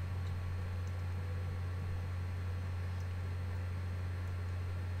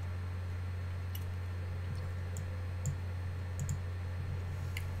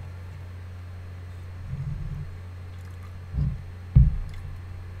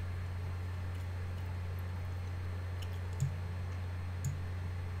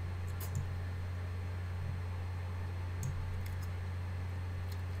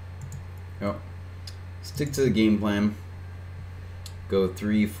 yep. Stick to the game plan. Go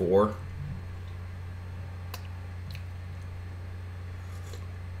 3-4.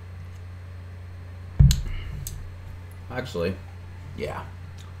 Actually, yeah.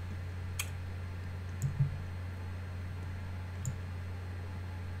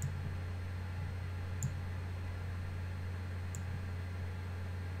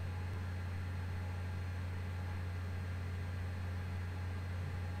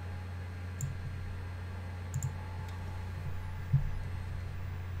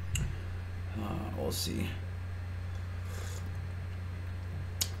 We'll see.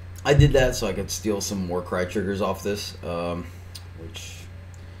 I did that so I could steal some more cry triggers off this, which,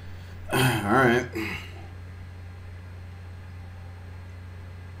 alright.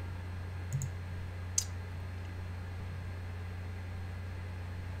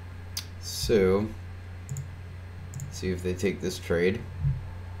 So, see if they take this trade.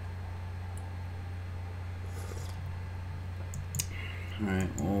 Alright,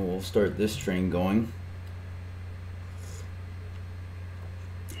 well, we'll start this train going.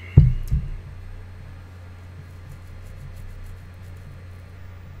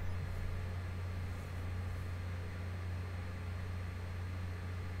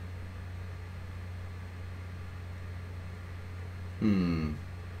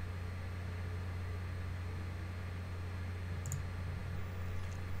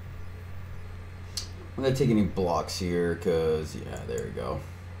 I'm not taking any blocks here because, yeah, there we go.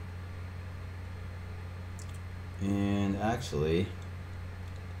 And actually,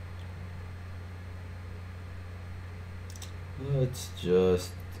 let's just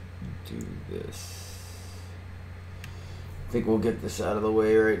do this. I think we'll get this out of the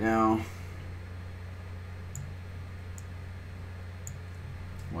way right now.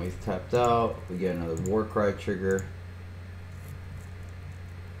 White's tapped out. We get another war cry trigger.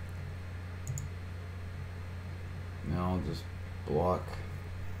 Now I'll just block.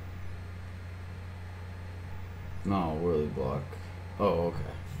 No, really block. Oh, okay.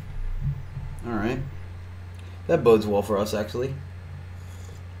 Alright. That bodes well for us, actually.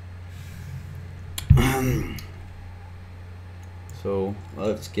 So,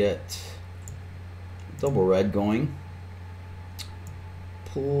 let's get double red going.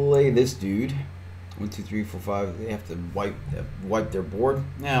 Play this dude. 1, 2, 3, 4, 5. They have to wipe their board.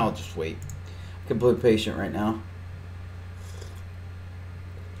 Now I'll just wait. I can play patient right now.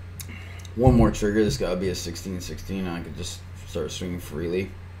 One more trigger. This gotta be a 16-16. And I could just start swinging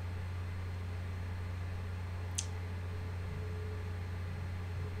freely.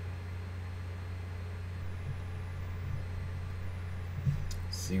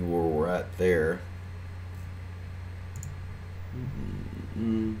 See where we're at there.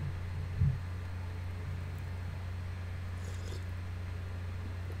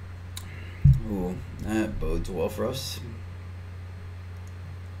 Ooh, that bodes well for us.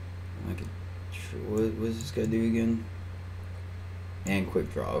 I could. What does this guy do again? And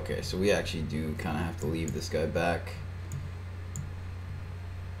quick draw. Okay, so we actually do kind of have to leave this guy back.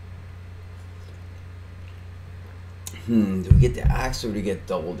 Do we get the axe or do we get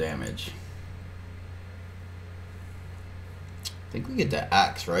double damage? I think we get the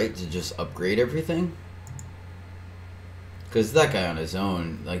axe, right? To just upgrade everything? Because that guy on his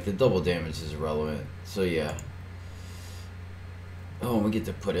own, like, the double damage is irrelevant. So, yeah. Oh, we get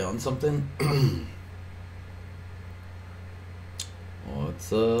to put it on something? Let's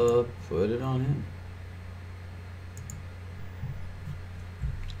put it on him.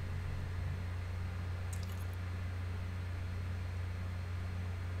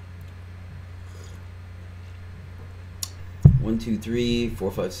 1, 2, 3, 4,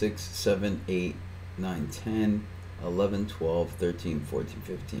 5, 6, 7, 8, 9, 10, 11, 12, 13, 14,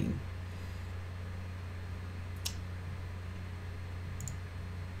 15.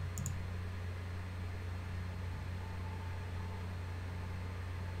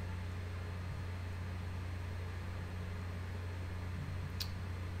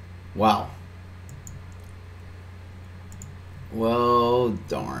 Wow. Well,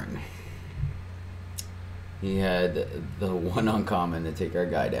 darn. He had the one uncommon to take our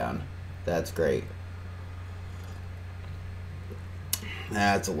guy down. That's great.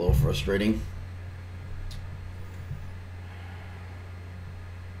 That's a little frustrating.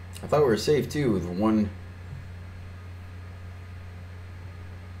 I thought we were safe too with one.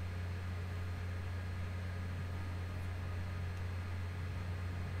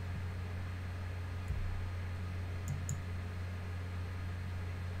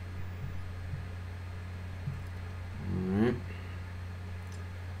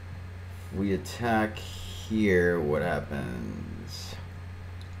 We attack here, what happens?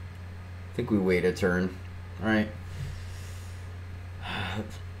 I think we wait a turn, right?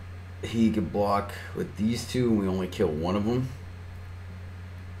 He could block with these two and we only kill one of them.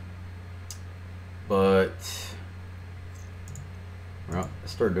 But, well, I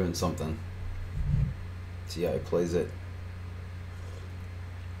started doing something. See how he plays it.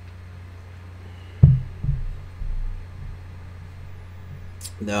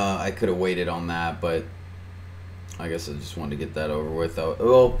 No, I could have waited on that, but I guess I just wanted to get that over with.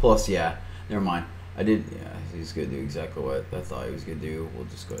 Oh, plus, yeah, never mind. I did, yeah, he's going to do exactly what I thought he was going to do. We'll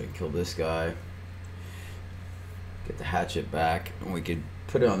just go ahead and kill this guy. Get the hatchet back, and we could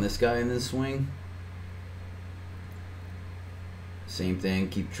put it on this guy in this swing. Same thing,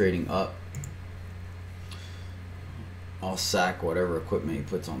 keep trading up. I'll sack whatever equipment he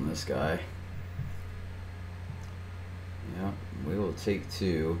puts on this guy. Yeah, we will take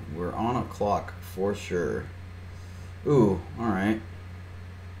 2. We're on a clock for sure. Ooh, alright.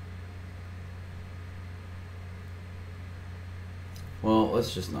 Well,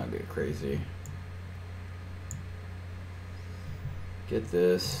 let's just not get crazy. Get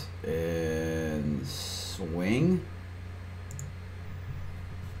this and swing.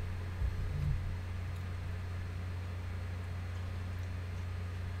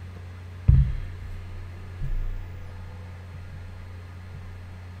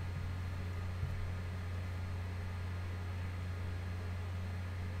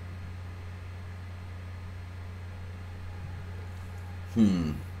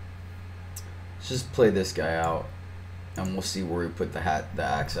 Let's just play this guy out, and we'll see where we put the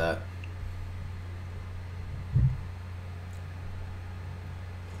axe at.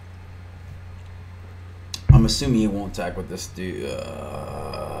 I'm assuming he won't attack with this dude.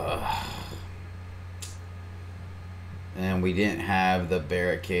 And we didn't have the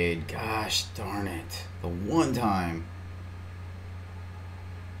barricade. Gosh darn it. The one time.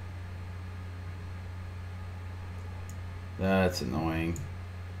 That's annoying.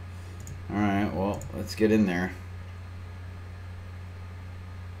 Alright, well, let's get in there.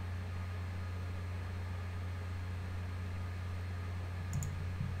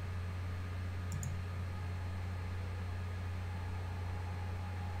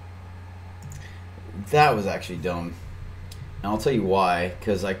 That was actually dumb. And I'll tell you why.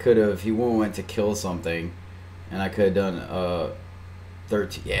 Because I could have, he went to kill something, and I could have done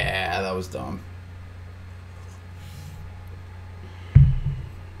 13. Yeah, that was dumb.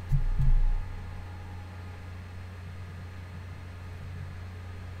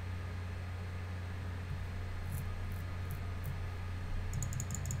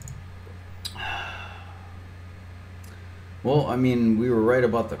 Well, I mean, we were right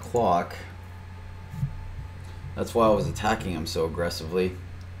about the clock. That's why I was attacking him so aggressively.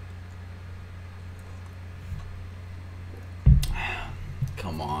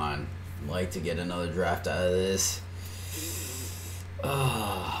 Come on. I'd like to get another draft out of this.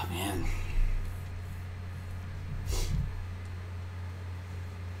 Oh, man.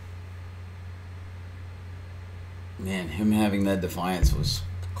 Man, him having that Defiance was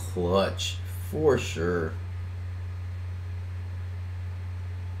clutch for sure.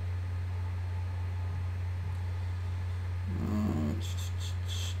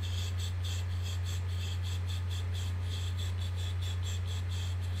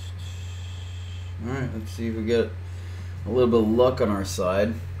 Alright, let's see if we get a little bit of luck on our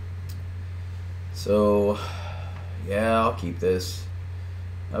side. So, yeah, I'll keep this.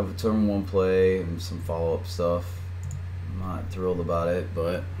 I have a turn 1 play and some follow-up stuff. I'm not thrilled about it,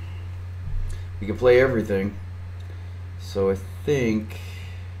 but we can play everything. So I think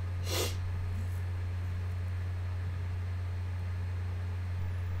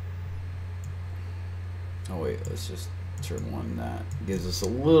let's just turn one. That gives us a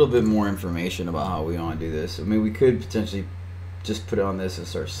little bit more information about how we want to do this. I mean, we could potentially just put it on this and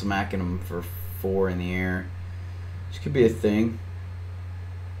start smacking them for 4 in the air, which could be a thing.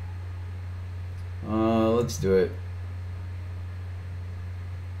 Let's do it.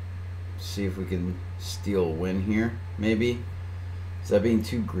 See if we can steal a win here, maybe. Is that being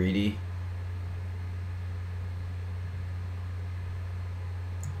too greedy?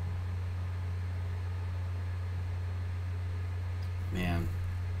 Man.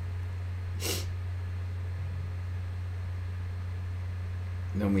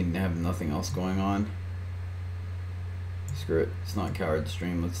 Then we have nothing else going on. Screw it. It's not coward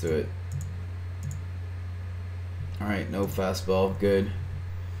stream. Let's do it. Alright, no fastball. Good.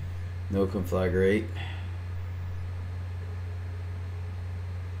 No conflagrate.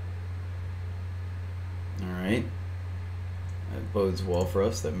 Alright. That bodes well for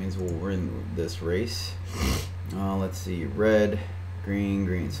us. That means we'll win this race. Let's see. Red, green,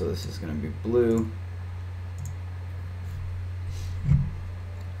 green. So this is going to be blue.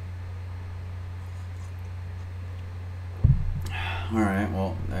 Alright,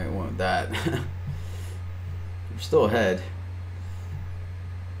 well, I want that. We're still ahead.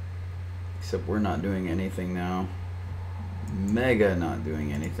 Except we're not doing anything now. Mega not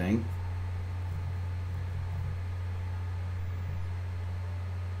doing anything.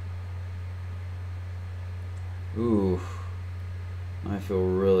 Ooh. I feel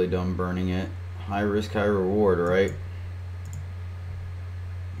really dumb burning it. High risk, high reward, right?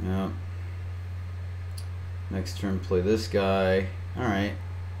 Yep. Next turn, play this guy. Alright.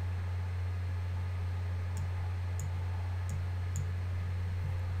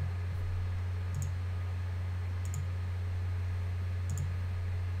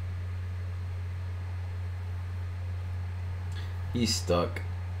 He's stuck.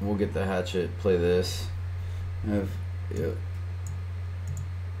 We'll get the hatchet, play this. Yep.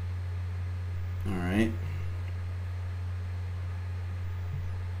 Alright.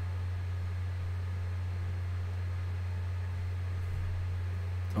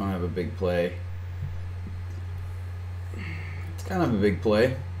 Don't have a big play. It's kind of a big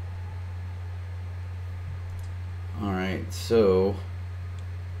play. Alright, so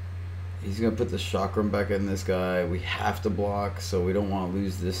he's going to put the chakram back in this guy. We have to block, so we don't want to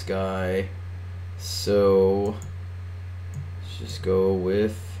lose this guy. So let's just go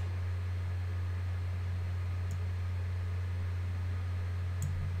with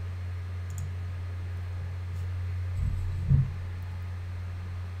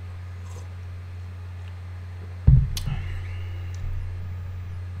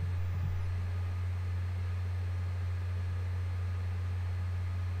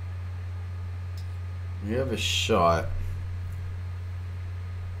we have a shot.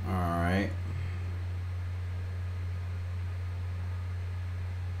 Alright.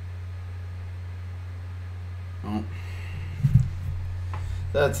 Oh.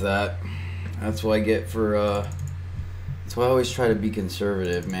 That's that. That's what I get for, that's why I always try to be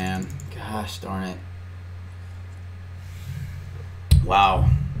conservative, man. Gosh darn it. Wow.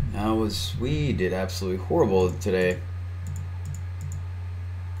 We did absolutely horrible today.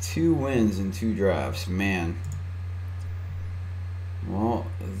 2 wins in 2 drafts, man. Well,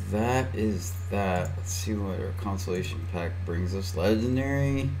 that is that. Let's see what our consolation pack brings us.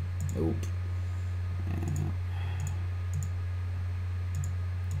 Legendary? Nope. Yeah.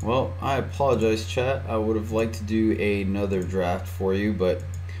 Well, I apologize, chat. I would have liked to do another draft for you, but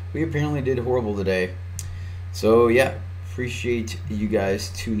we apparently did horrible today. So, yeah, appreciate you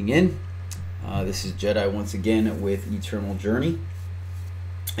guys tuning in. This is Jedi once again with Eternal Journey.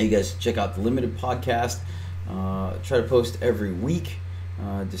 You guys check out the Limited podcast. Try to post every week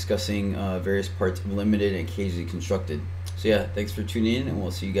discussing various parts of Limited and occasionally Constructed. So yeah, thanks for tuning in, and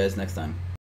we'll see you guys next time.